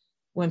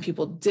when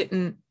people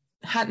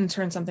hadn't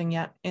turned something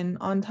yet in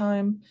on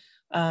time,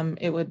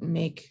 it would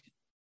make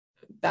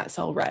that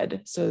cell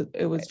red. So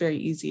it was very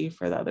easy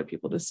for the other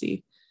people to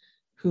see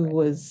who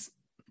was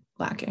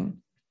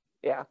lacking.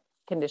 Yeah,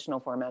 conditional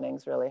formatting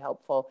is really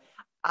helpful.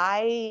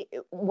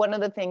 One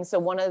of the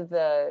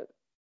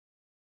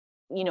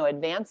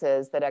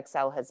advances that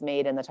Excel has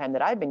made in the time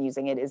that I've been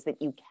using it is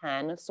that you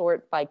can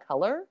sort by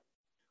color,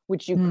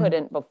 which you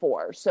couldn't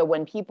before. So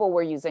when people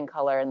were using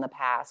color in the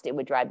past, it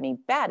would drive me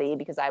batty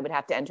because I would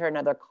have to enter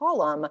another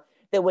column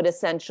that would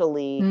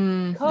essentially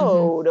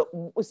code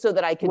so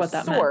that I could What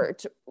that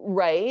sort,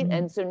 right?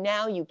 And so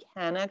now you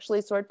can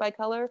actually sort by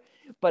color,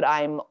 but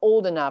I'm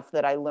old enough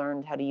that I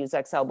learned how to use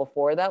Excel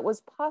before that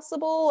was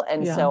possible.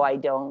 And so I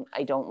don't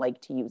like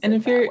to use it. And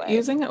if you're way.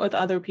 using it with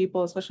other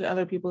people, especially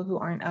other people who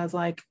aren't as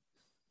like,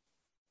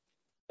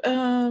 I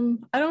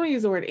don't want to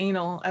use the word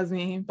anal as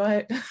me,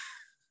 but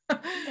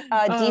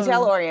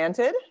detail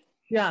oriented.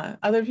 Yeah,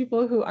 other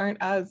people who aren't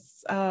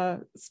as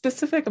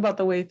specific about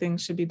the way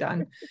things should be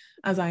done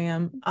as I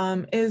am,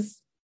 is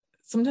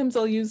sometimes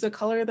they'll use a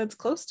color that's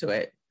close to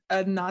it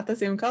and not the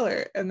same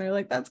color. And they're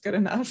like, that's good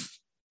enough.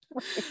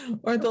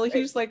 Or they'll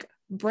use like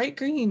bright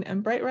green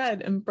and bright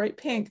red and bright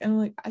pink. And I'm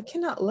like, I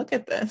cannot look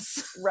at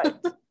this.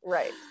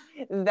 Right.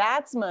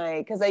 That's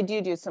because I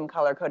do some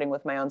color coding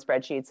with my own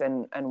spreadsheets,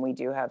 and we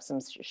do have some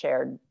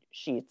shared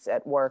sheets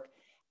at work,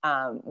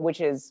 which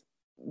is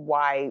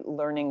why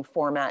learning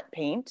Format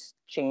Paint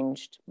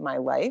changed my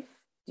life.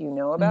 Do you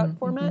know about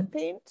Format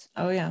Paint?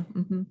 Oh yeah.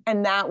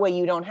 And that way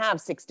you don't have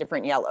 6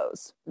 different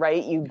yellows,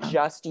 right? You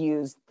just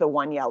use the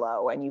one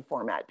yellow and you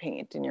Format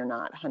Paint, and you're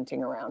not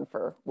hunting around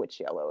for which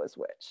yellow is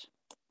which.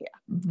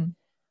 Yeah.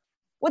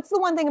 What's the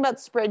one thing about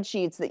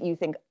spreadsheets that you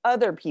think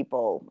other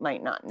people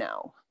might not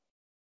know?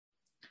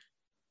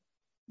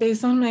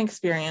 Based on my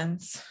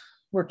experience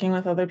working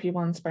with other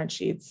people in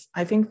spreadsheets,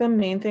 I think the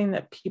main thing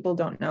that people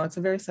don't know, it's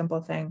a very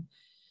simple thing,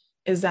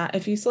 is that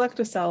if you select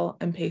a cell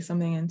and paste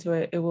something into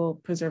it, it will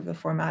preserve the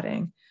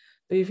formatting.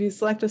 But if you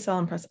select a cell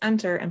and press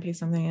enter and paste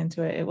something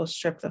into it, it will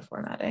strip the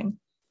formatting.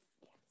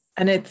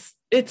 And it's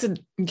a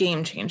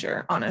game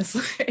changer,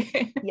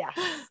 honestly. Yes,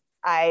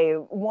 I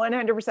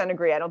 100%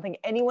 agree. I don't think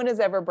anyone has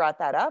ever brought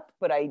that up,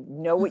 but I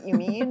know what you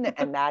mean.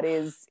 And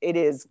it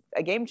is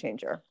a game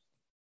changer.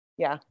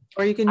 Yeah.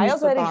 Or you can use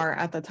the bar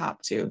at the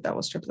top too. That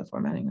will strip the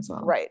formatting as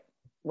well.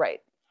 Right.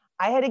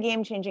 I had a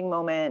game-changing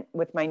moment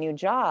with my new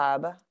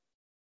job.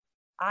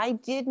 I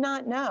did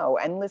not know.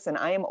 And listen,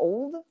 I am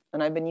old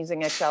and I've been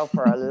using Excel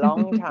for a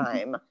long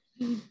time.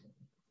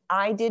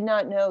 I did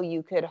not know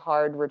you could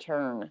hard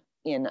return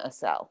in a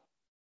cell.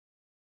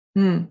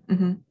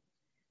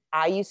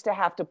 I used to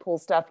have to pull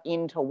stuff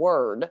into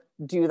Word,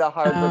 do the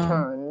hard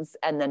returns,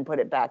 and then put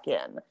it back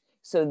in.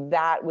 So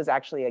that was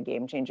actually a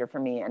game changer for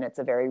me. And it's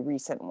a very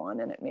recent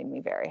one, and it made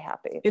me very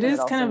happy. It is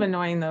kind of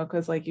annoying though,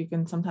 because like you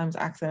can sometimes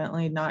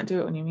accidentally not do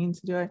it when you mean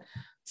to do it.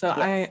 So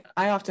yes.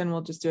 I often will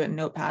just do it in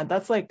Notepad.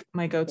 That's like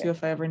my go-to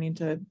if I ever need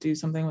to do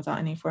something without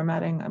any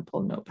formatting. I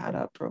pull Notepad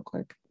up real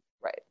quick.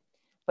 Right.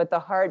 But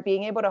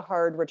being able to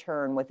hard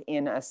return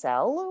within a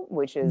cell,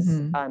 which is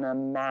on a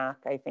Mac,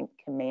 I think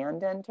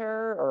Command Enter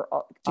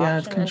or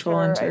it's Control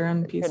Enter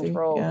on PC.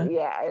 Control,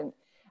 and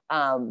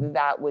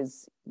that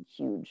was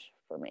huge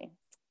for me.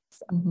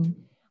 So.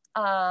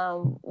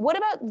 What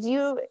about, do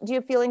you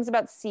have feelings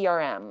about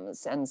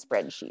CRMs and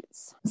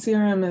spreadsheets?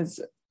 CRM is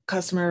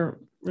customer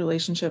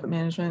relationship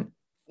management.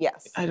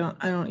 Yes. I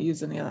don't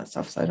use any of that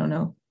stuff, so I don't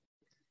know.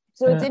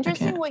 So it's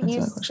interesting what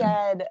you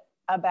said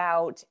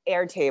about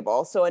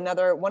Airtable. So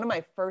one of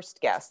my first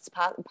guests,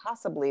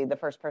 possibly the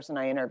first person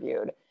I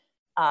interviewed,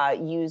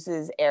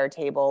 uses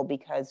Airtable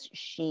because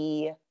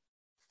she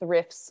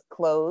thrifts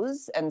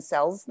clothes and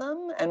sells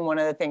them. And one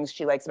of the things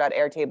she likes about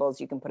Airtable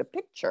is you can put a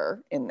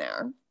picture in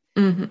there.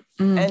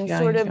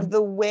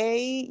 The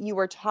way you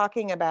were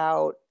talking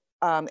about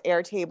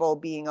Airtable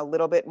being a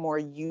little bit more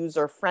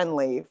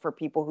user-friendly for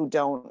people who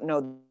don't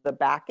know the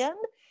back end,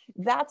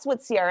 that's what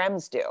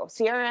CRMs do.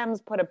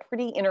 CRMs put a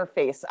pretty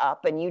interface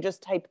up and you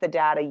just type the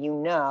data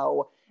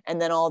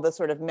and then all the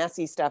sort of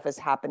messy stuff is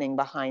happening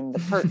behind the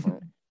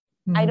curtain.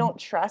 I don't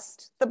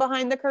trust the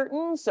behind the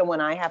curtain. So when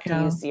I have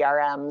to use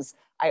CRMs,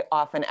 I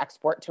often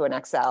export to an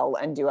Excel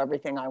and do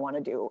everything I want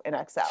to do in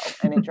Excel.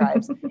 And it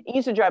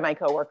used to drive my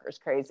coworkers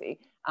crazy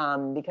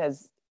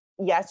because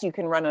yes, you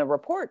can run a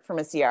report from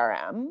a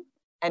CRM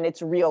and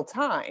it's real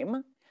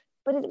time,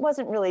 but it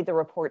wasn't really the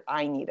report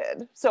I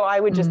needed. So I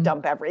would just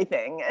dump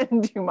everything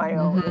and do my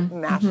own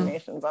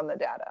machinations on the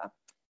data.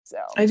 So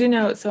I do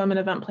know. So I'm an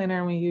event planner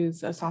and we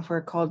use a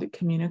software called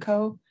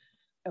Communico.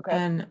 Okay.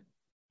 And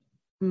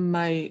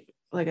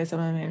like I said,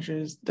 my manager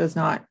is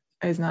not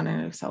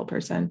an Excel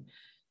person,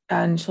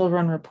 and she'll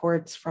run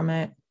reports from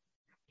it.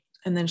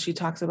 And then she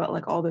talks about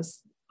like all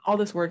this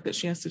work that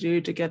she has to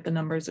do to get the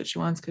numbers that she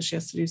wants, because she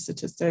has to do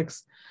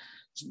statistics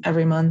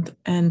every month.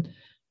 And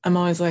I'm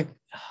always like,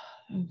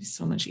 it would be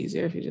so much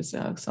easier if you just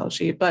had an Excel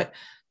sheet, but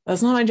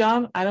that's not my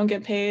job. I don't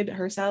get paid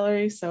her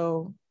salary,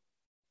 so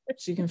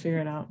she can figure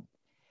it out.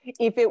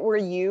 If it were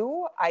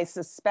you, I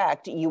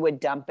suspect you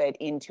would dump it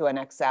into an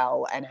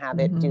Excel and have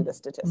it do the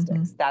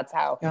statistics. That's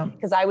how,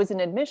 because I was in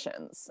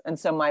admissions. And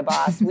so my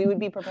boss, we would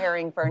be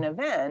preparing for an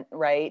event,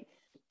 right?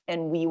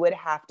 And we would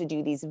have to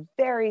do these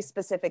very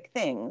specific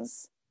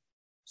things.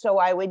 So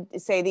I would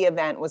say the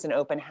event was an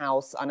open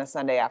house on a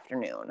Sunday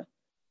afternoon.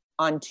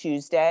 On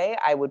Tuesday,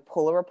 I would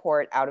pull a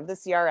report out of the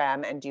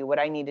CRM and do what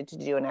I needed to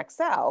do in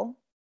Excel.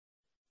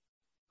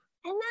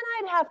 And then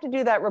I'd have to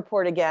do that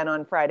report again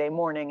on Friday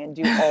morning and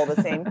do all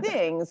the same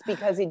things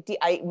because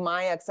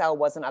my Excel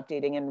wasn't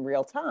updating in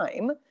real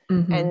time.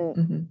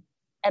 And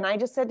and I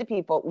just said to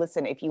people,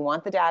 listen, if you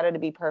want the data to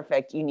be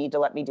perfect, you need to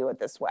let me do it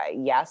this way.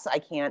 Yes, I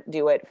can't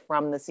do it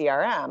from the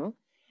CRM.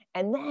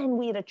 And then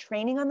we had a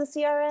training on the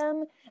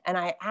CRM. And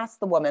I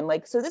asked the woman,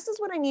 like, so this is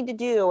what I need to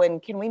do.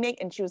 And can we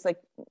make, and she was like,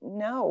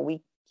 no,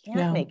 we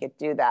can't make it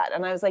do that.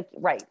 And I was like,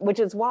 right, which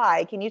is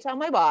why, can you tell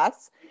my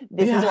boss,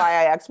 this is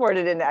why I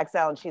exported into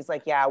Excel? And she's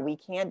like, yeah, we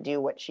can't do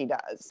what she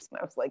does. And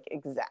I was like,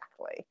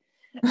 exactly.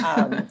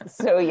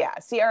 So yeah,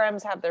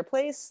 CRMs have their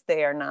place.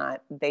 They don't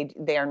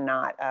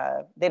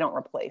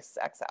replace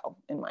Excel,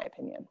 in my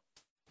opinion.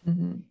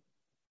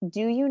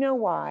 Do you know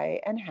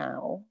why and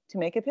how to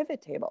make a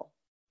pivot table?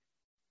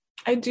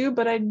 I do,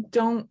 but I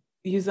don't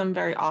use them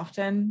very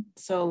often.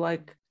 So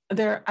like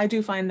I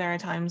do find there are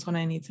times when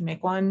I need to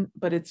make one,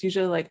 but it's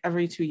usually like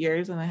every 2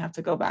 years and I have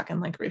to go back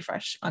and like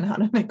refresh on how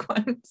to make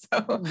one.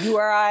 So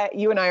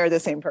you and I are the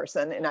same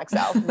person in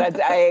Excel.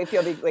 I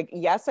feel like,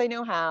 yes, I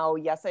know how,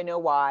 yes, I know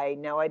why.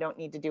 No, I don't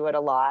need to do it a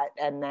lot.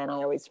 And then I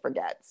always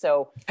forget.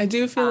 So I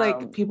do feel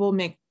like people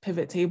make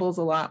pivot tables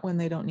a lot when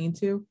they don't need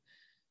to.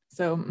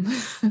 So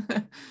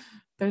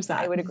there's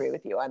that. I would agree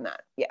with you on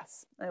that.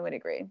 Yes, I would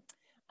agree.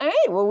 All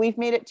right, well, we've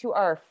made it to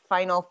our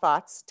final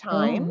thoughts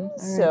time. Right.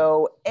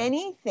 So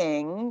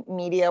anything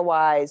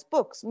media-wise,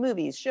 books,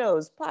 movies,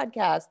 shows,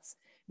 podcasts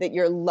that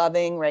you're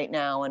loving right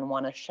now and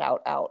want to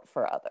shout out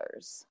for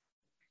others?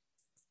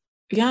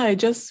 Yeah, I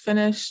just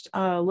finished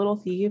Little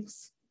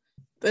Thieves.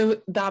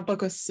 That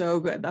book was so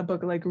good. That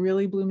book like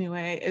really blew me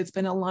away. It's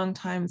been a long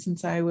time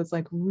since I was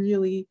like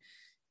really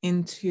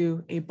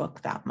into a book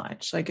that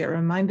much. Like it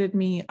reminded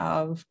me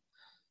of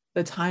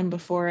the time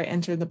before I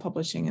entered the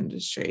publishing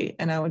industry,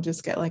 and I would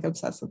just get like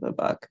obsessed with the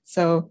book.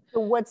 So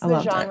what's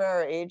the genre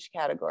or age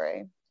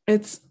category?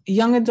 It's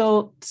young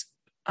adult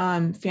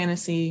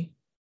fantasy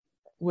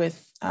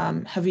with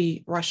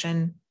heavy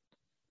Russian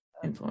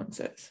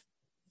influences.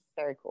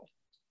 Very cool.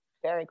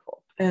 Very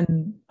cool.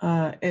 And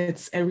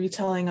it's a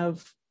retelling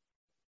of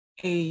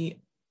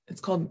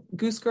it's called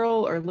Goose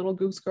Girl or Little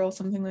Goose Girl,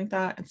 something like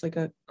that. It's like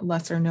a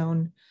lesser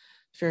known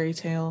fairy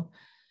tale.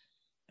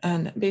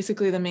 And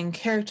basically the main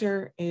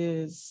character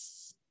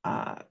is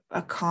a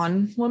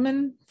con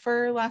woman,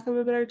 for lack of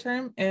a better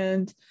term.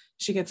 And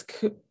she gets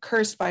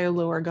cursed by a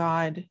lower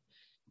god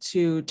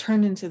to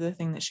turn into the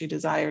thing that she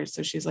desires.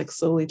 So she's like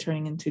slowly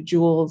turning into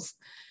jewels,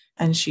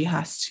 and she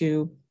has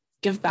to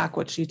give back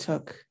what she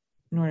took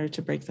in order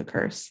to break the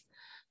curse.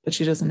 But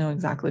she doesn't know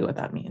exactly what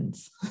that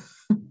means.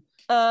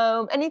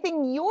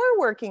 Anything you're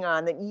working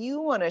on that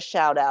you want to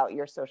shout out,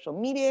 your social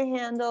media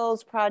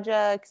handles,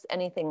 projects,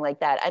 anything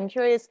like that? I'm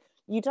curious.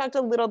 You talked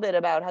a little bit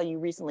about how you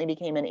recently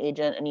became an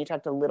agent, and you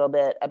talked a little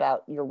bit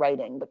about your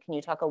writing, but can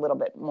you talk a little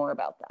bit more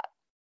about that?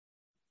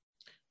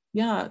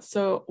 Yeah.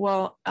 So,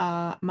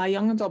 my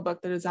young adult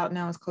book that is out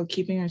now is called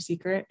Keeping Her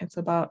Secret. It's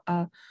about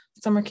a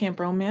summer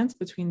camp romance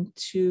between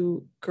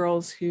two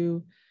girls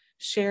who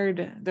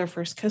shared their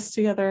first kiss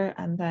together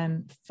and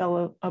then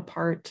fell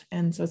apart.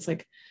 And so it's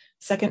like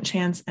second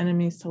chance,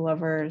 enemies to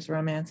lovers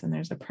romance, and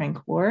there's a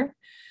prank war.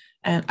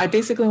 And I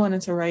basically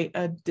wanted to write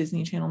a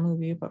Disney Channel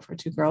movie, but for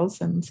two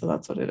girls. And so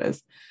that's what it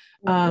is.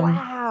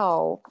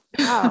 Wow.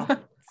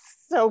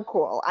 So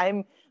cool.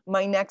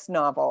 My next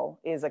novel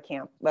is a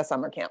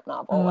summer camp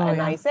novel.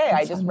 I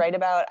just write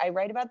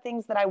about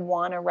things that I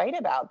want to write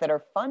about that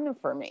are fun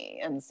for me.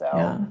 And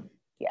so,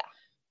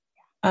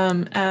 so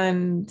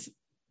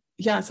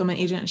my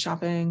agent is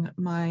shopping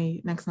my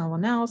next novel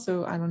now.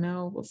 So I don't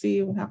know. We'll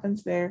see what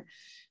happens there.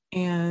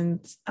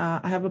 And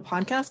I have a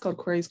podcast called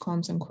Queries,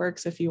 Qualms, and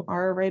Quirks. If you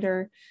are a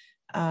writer,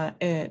 I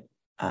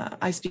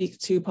speak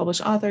to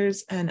published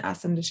authors and ask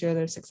them to share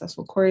their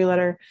successful query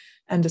letter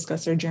and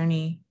discuss their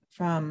journey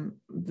from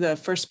the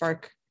first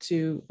spark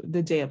to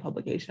the day of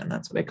publication.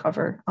 That's what I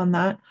cover on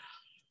that.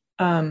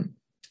 And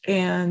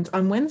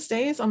on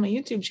Wednesdays on my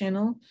YouTube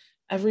channel,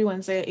 every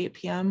Wednesday at 8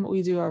 p.m.,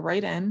 we do a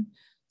write-in.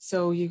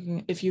 So you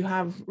can, if you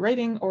have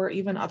writing or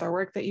even other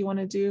work that you want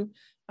to do,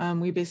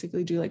 we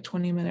basically do like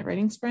 20-minute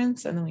writing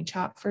sprints, and then we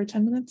chat for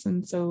 10 minutes.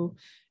 And so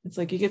it's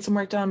like you get some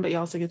work done, but you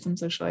also get some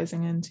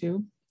socializing in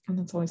too. And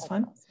that's always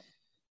fun.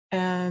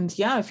 And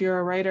yeah, if you're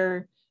a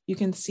writer, you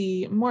can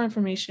see more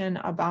information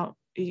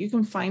you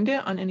can find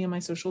it on any of my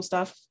social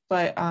stuff.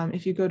 But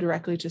if you go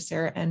directly to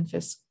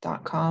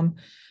sarahnfisk.com,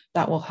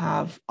 that will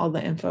have all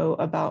the info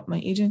about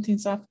my agency and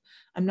stuff.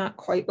 I'm not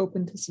quite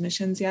open to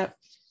submissions yet,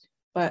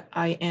 but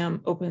I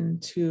am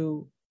open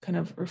to kind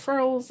of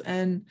referrals,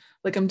 and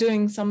like I'm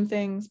doing some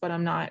things, but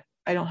I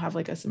don't have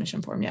like a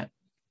submission form yet.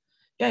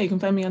 Yeah, you can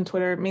find me on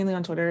Twitter, mainly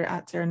on Twitter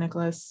at Sarah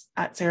Nicolas,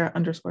 at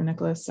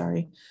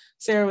Sarah_Nicolas,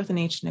 Sarah with an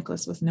H,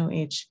 Nicolas with no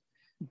H.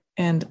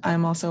 And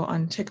I'm also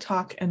on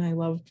TikTok, and I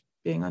love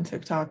being on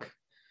TikTok,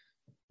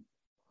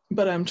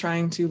 but I'm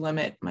trying to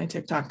limit my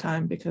TikTok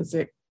time because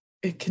it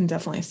can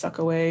definitely suck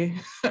away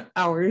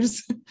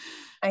hours.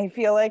 I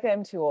feel like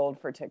I'm too old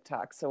for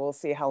TikTok, so we'll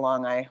see how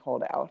long I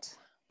hold out.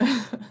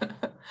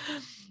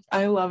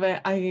 I love it.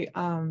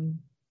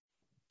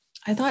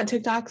 I thought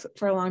TikToks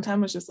for a long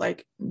time was just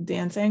like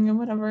dancing and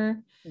whatever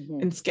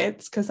and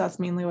skits, because that's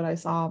mainly what I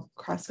saw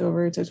cross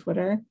over to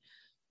Twitter.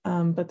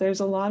 But there's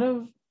a lot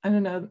of, I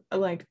don't know,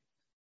 like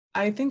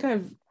I think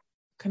I've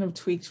kind of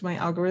tweaked my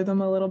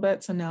algorithm a little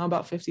bit. So now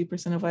about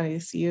 50% of what I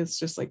see is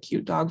just like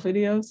cute dog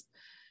videos,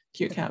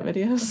 cute cat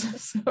videos.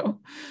 So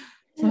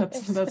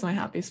that's my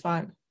happy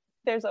spot.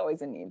 There's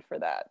always a need for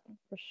that,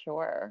 for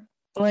sure.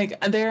 Like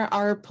there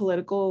are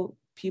political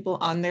people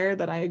on there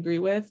that I agree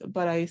with,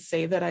 but I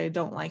say that I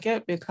don't like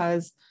it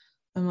because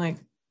I'm like,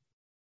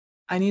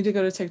 I need to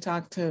go to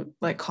TikTok to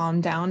like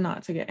calm down,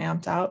 not to get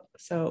amped out.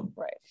 So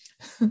right.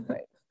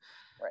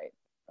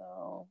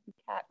 Oh,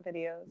 cat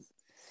videos.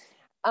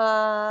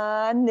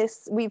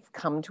 We've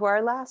come to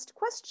our last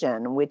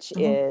question, which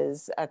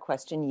is a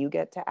question you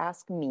get to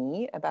ask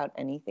me about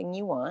anything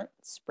you want,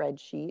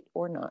 spreadsheet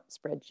or not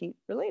spreadsheet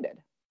related.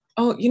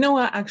 Oh, you know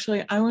what?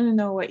 Actually, I want to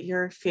know what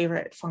your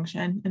favorite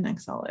function in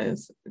Excel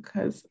is,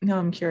 because now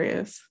I'm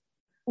curious.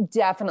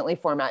 Definitely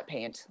format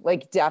paint.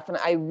 Like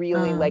definitely, I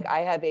really like, I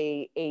have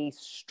a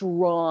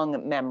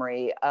strong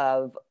memory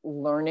of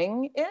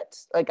learning it.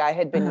 Like I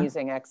had been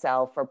using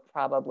Excel for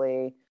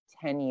probably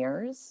 10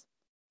 years.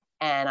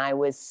 And I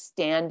was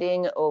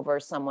standing over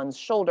someone's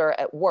shoulder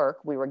at work.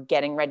 We were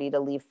getting ready to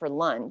leave for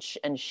lunch,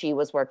 and she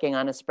was working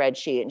on a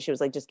spreadsheet, and she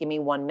was like, just give me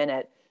 1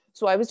 minute.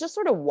 So I was just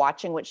sort of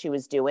watching what she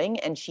was doing,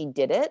 and she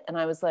did it. And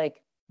I was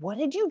like, what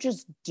did you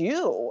just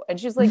do? And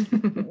she's like,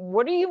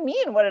 what do you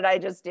mean? What did I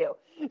just do?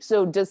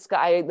 So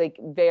I like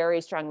very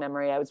strong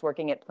memory. I was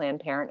working at Planned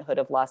Parenthood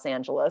of Los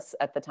Angeles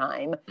at the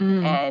time.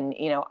 And,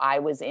 you know, I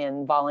was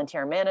in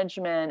volunteer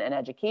management and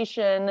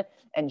education,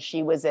 and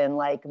she was in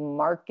like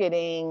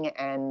marketing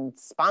and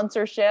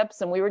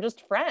sponsorships, and we were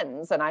just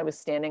friends. And I was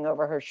standing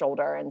over her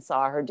shoulder and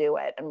saw her do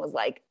it and was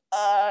like,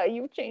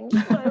 you've changed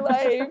my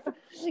life.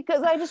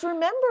 Because I just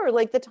remember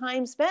like the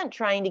time spent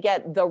trying to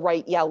get the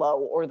right yellow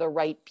or the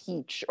right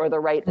peach or the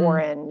right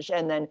orange,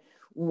 and then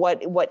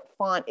what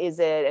font is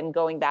it, and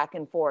going back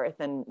and forth.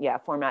 And yeah,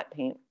 format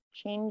paint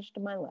changed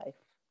my life.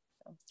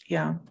 So.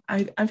 Yeah,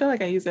 I feel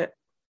like I use it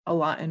a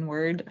lot in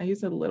Word. I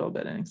use it a little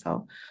bit in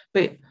Excel,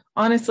 but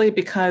honestly,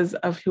 because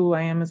of who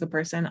I am as a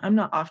person, I'm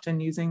not often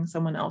using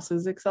someone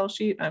else's Excel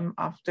sheet. I'm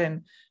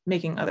often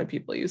making other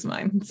people use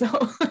mine. So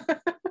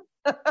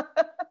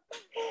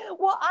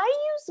well, I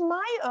use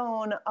my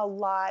own a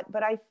lot,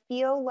 but I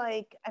feel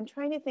like I'm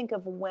trying to think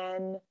of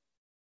when.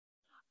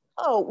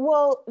 Oh,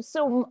 well,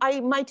 so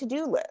my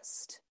to-do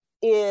list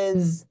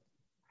is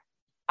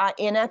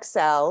in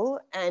Excel,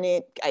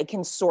 and I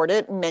can sort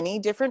it many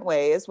different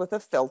ways with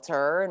a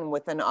filter and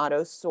with an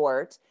auto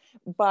sort.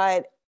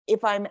 But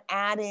if I'm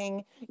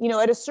adding, you know,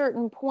 at a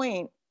certain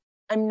point,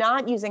 I'm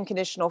not using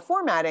conditional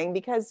formatting,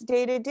 because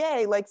day to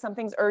day, like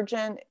something's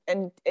urgent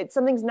and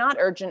something's not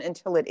urgent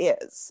until it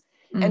is.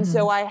 And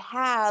so I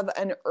have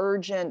an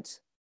urgent,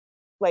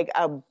 like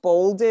a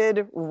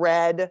bolded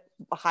red,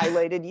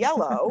 highlighted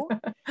yellow.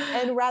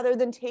 And rather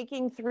than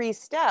taking 3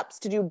 steps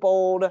to do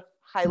bold,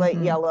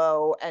 highlight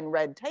yellow, and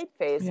red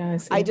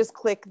typeface, I just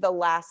click the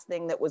last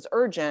thing that was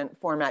urgent,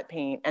 format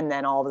paint, and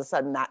then all of a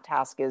sudden that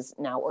task is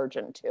now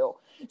urgent too.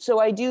 So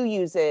I do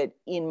use it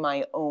in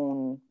my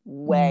own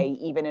way,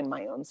 even in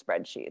my own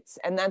spreadsheets.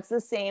 And that's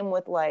the same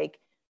with like,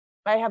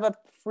 I have a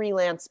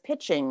freelance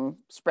pitching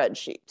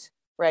spreadsheet,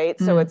 right?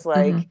 So it's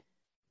like,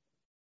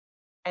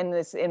 and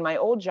this, in my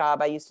old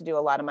job, I used to do a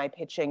lot of my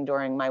pitching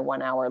during my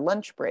 1 hour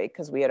lunch break,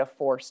 because we had a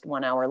forced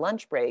 1 hour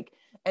lunch break.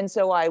 And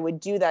so I would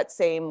do that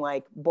same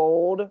like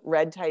bold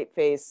red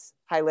typeface,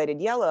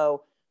 highlighted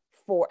yellow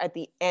for at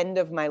the end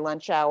of my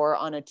lunch hour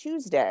on a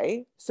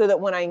Tuesday, so that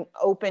when I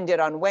opened it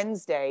on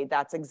Wednesday,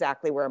 that's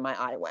exactly where my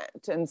eye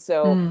went. And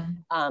so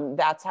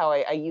that's how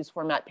I use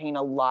format paint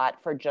a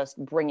lot, for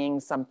just bringing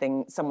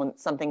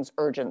something's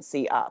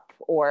urgency up.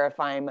 Or if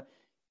I'm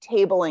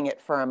tabling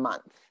it for a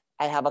month,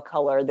 I have a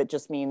color that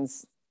just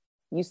means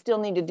you still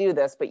need to do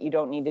this, but you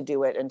don't need to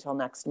do it until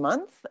next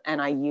month.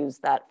 And I use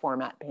that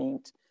format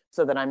paint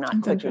so that I'm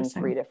not clicking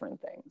 3 different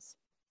things.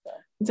 So.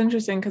 It's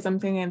interesting, because I'm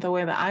thinking the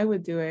way that I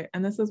would do it,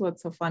 and this is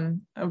what's so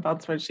fun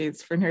about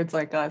spreadsheets for nerds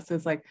like us,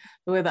 is like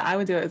the way that I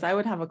would do it is I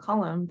would have a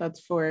column that's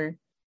for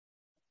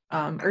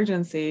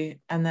urgency,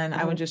 and then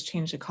I would just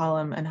change the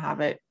column and have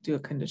it do a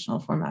conditional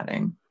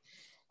formatting.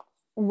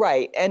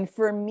 Right. And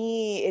for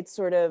me, it's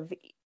sort of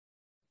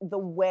the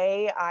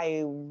way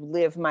I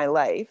live my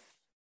life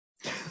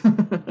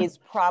is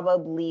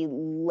probably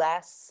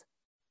less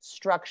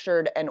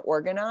structured and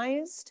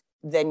organized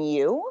than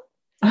you.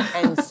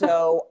 And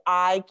so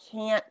I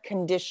can't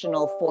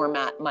conditional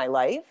format my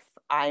life.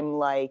 I'm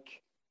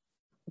like,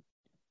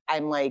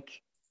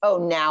 oh,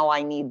 now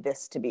I need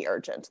this to be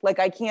urgent. Like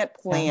I can't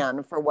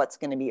plan for what's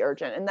going to be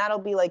urgent. And that'll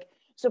be like,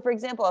 so for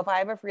example, if I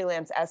have a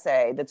freelance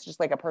essay that's just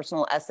like a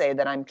personal essay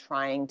that I'm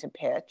trying to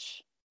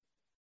pitch,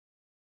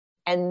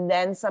 and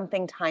then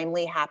something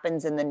timely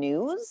happens in the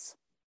news,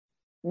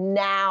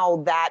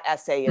 now that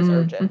essay is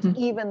urgent.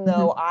 Even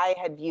though I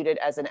had viewed it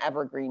as an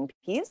evergreen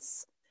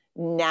piece,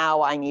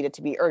 now I need it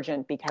to be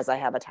urgent because I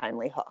have a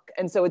timely hook.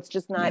 And so it's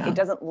just not, it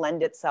doesn't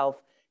lend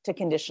itself to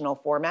conditional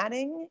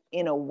formatting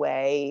in a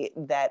way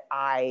that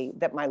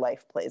my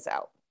life plays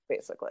out,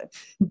 basically.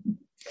 So.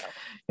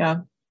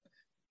 Yeah,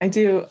 I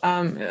do.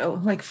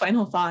 Like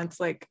final thoughts,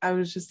 like I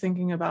was just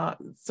thinking about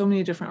so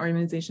many different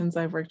organizations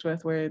I've worked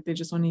with where they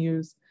just want to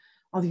use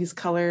all these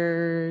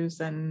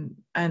colors and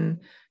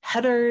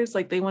headers,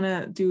 like they want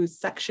to do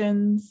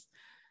sections.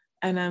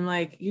 And I'm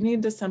like, you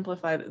need to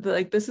simplify it.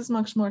 Like, this is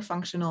much more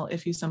functional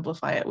if you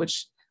simplify it,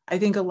 which I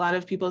think a lot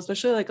of people,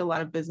 especially like a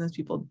lot of business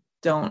people,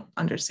 don't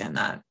understand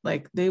that.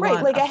 Like they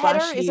want like a header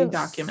flashy isn't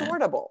document.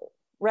 sortable,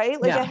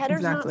 right? Like Yeah, a header's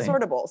exactly.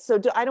 not sortable.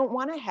 So I don't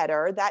want a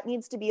header. That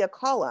needs to be a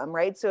column,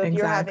 right? So if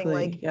you're having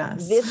like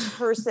yes. this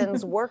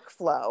person's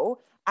workflow,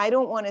 I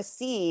don't want to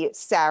see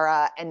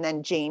Sarah and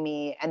then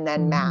Jamie and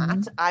then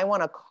Matt. I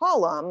want a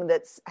column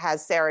that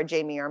has Sarah,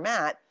 Jamie, or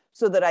Matt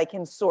so that I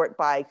can sort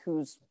by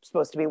who's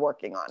supposed to be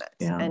working on it.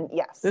 Yeah. And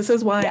yes. This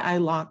is why I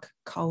lock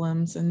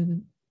columns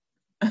and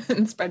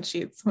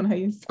spreadsheets when I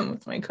use them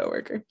with my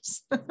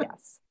coworkers.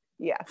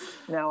 Yes.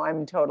 No,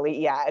 I'm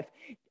totally, If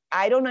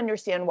I don't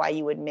understand why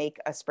you would make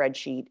a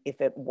spreadsheet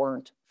if it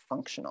weren't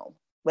functional.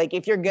 Like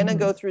if you're going to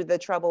go through the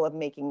trouble of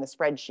making the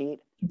spreadsheet,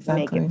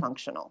 make it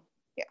functional.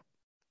 Yeah,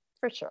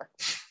 for sure.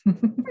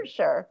 For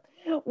sure.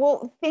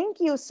 Well, thank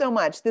you so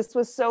much. This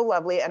was so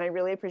lovely. And I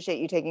really appreciate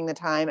you taking the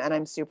time. And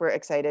I'm super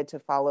excited to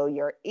follow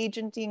your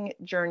agenting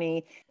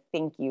journey.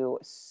 Thank you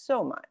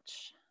so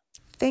much.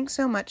 Thanks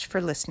so much for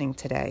listening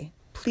today.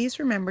 Please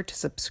remember to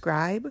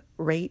subscribe,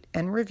 rate,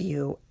 and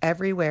review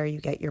everywhere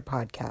you get your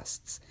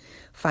podcasts.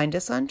 Find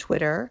us on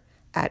Twitter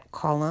at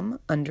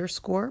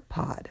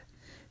column_pod.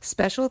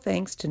 Special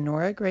thanks to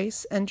Nora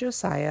Grace and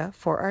Josiah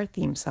for our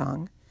theme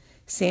song,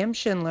 Sam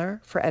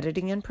Schindler for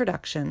editing and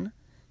production,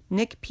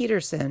 Nick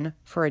Peterson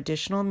for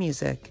additional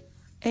music,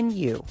 and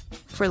you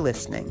for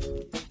listening.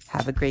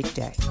 Have a great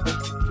day.